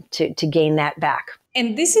helps you to gain that back.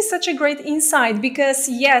 And this is such a great insight because,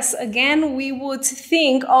 yes, again, we would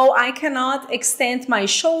think, oh, I cannot extend my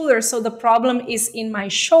shoulder, so the problem is in my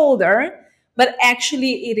shoulder, but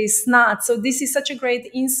actually it is not. So this is such a great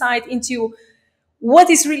insight into what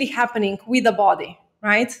is really happening with the body,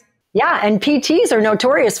 right? Yeah, and PTs are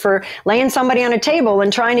notorious for laying somebody on a table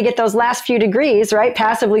and trying to get those last few degrees, right?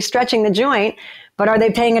 Passively stretching the joint. but are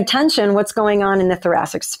they paying attention what's going on in the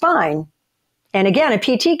thoracic spine? And again, a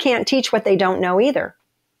PT can't teach what they don't know either.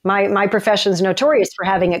 My profession is notorious for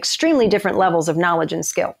having extremely different levels of knowledge and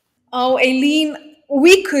skill. Oh, Eileen,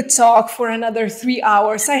 we could talk for another 3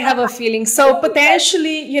 hours. I have a feeling. So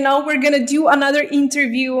potentially, we're going to do another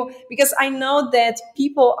interview because I know that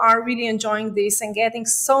people are really enjoying this and getting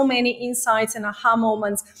so many insights and aha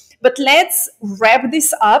moments. But let's wrap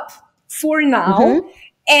this up for now. Mm-hmm.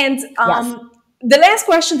 And Yes. The last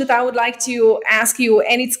question that I would like to ask you,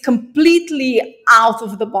 and it's completely out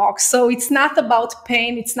of the box. So it's not about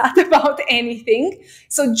pain. It's not about anything.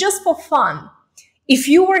 So just for fun, if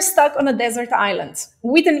you were stuck on a desert island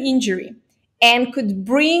with an injury and could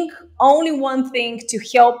bring only one thing to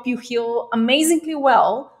help you heal amazingly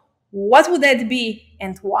well, what would that be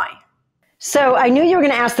and why? So I knew you were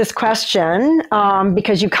going to ask this question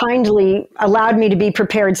because you kindly allowed me to be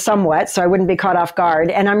prepared somewhat so I wouldn't be caught off guard.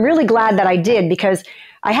 And I'm really glad that I did because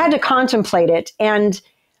I had to contemplate it. And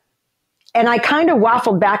I kind of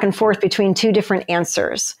waffled back and forth between two different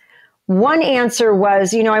answers. One answer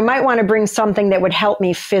was, I might want to bring something that would help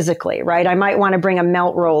me physically, right? I might want to bring a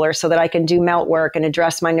melt roller so that I can do melt work and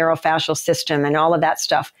address my neurofascial system and all of that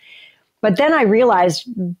stuff. But then I realized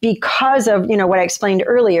because of, what I explained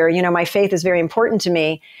earlier, my faith is very important to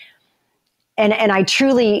me. And I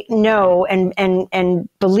truly know and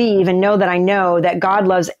believe and know that I know that God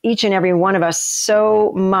loves each and every one of us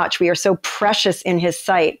so much. We are so precious in his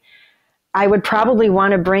sight. I would probably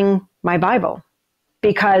want to bring my Bible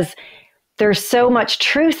because there's so much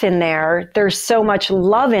truth in there. There's so much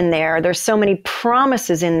love in there. There's so many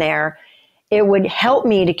promises in there. It would help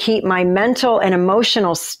me to keep my mental and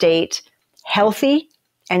emotional state healthy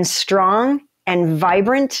and strong and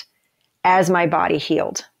vibrant as my body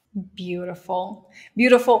healed. Beautiful.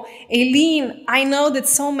 Beautiful. Eileen, I know that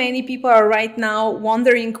so many people are right now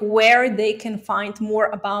wondering where they can find more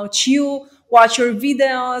about you, watch your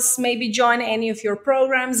videos, maybe join any of your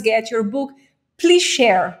programs, get your book. Please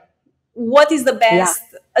share. What is the best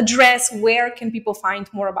address? Where can people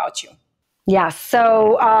find more about you? Yes.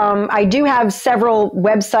 So I do have several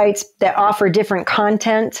websites that offer different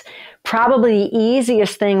content. Probably the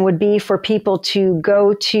easiest thing would be for people to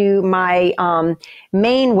go to my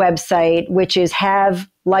main website, which is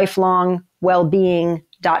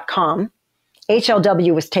havelifelongwellbeing.com.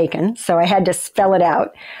 HLW was taken, so I had to spell it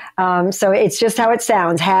out. So it's just how it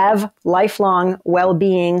sounds,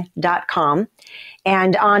 havelifelongwellbeing.com.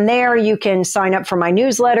 And on there, you can sign up for my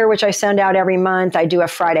newsletter, which I send out every month. I do a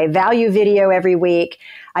Friday value video every week.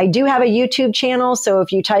 I do have a YouTube channel. So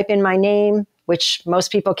if you type in my name, which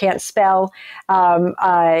most people can't spell, you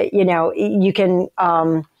can,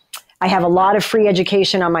 I have a lot of free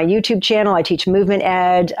education on my YouTube channel. I teach movement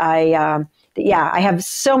ed. I have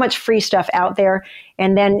so much free stuff out there.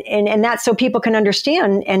 And then, and that's so people can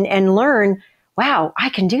understand and learn, wow, I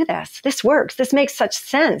can do this. This works. This makes such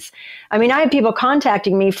sense. I mean, I have people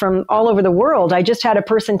contacting me from all over the world. I just had a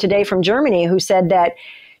person today from Germany who said that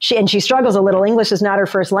she struggles a little. English is not her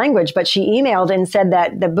first language, but she emailed and said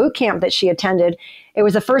that the boot camp that she attended, it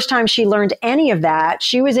was the first time she learned any of that.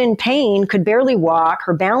 She was in pain, could barely walk.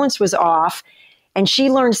 Her balance was off. And she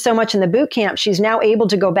learned so much in the boot camp. She's now able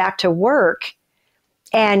to go back to work.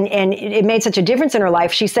 And it made such a difference in her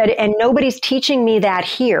life. She said, and nobody's teaching me that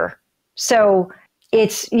here. So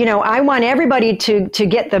it's, I want everybody to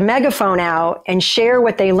get the megaphone out and share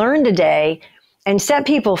what they learned today and set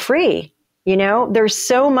people free. There's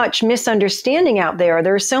so much misunderstanding out there.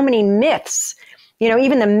 There are so many myths.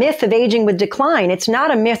 Even the myth of aging with decline, it's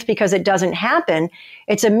not a myth because it doesn't happen.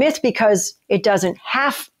 It's a myth because it doesn't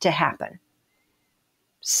have to happen.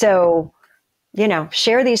 So,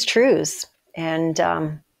 share these truths and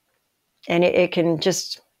it can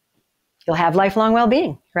just, you'll have lifelong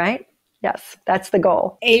well-being, right? Yes, that's the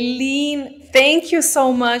goal. Eileen, thank you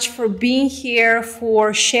so much for being here,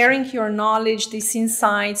 for sharing your knowledge, these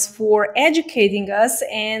insights, for educating us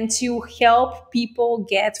and to help people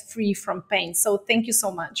get free from pain. So thank you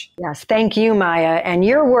so much. Yes, thank you, Maya. And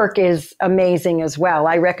your work is amazing as well.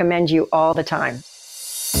 I recommend you all the time.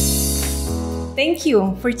 Thank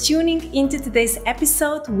you for tuning into today's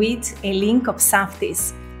episode with Eileen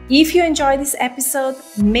Kopsaftis. If you enjoyed this episode,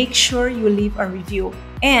 make sure you leave a review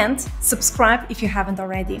and subscribe if you haven't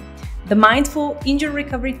already. The Mindful Injury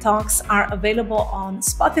Recovery Talks are available on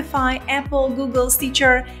Spotify, Apple, Google,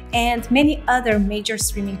 Stitcher, and many other major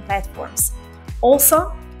streaming platforms.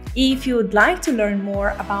 Also, if you would like to learn more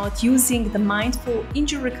about using the Mindful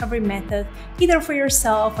Injury Recovery method, either for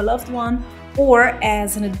yourself, a loved one, or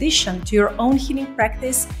as an addition to your own healing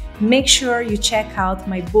practice, make sure you check out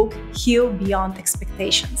my book, Heal Beyond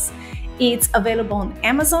Expectations. It's available on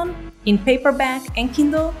Amazon, in paperback and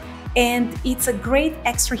Kindle, and it's a great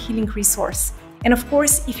extra healing resource. And of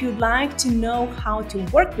course, if you'd like to know how to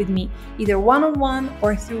work with me, either one-on-one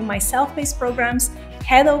or through my self-paced programs,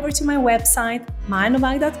 head over to my website,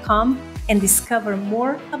 mayanovak.com, and discover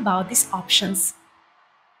more about these options.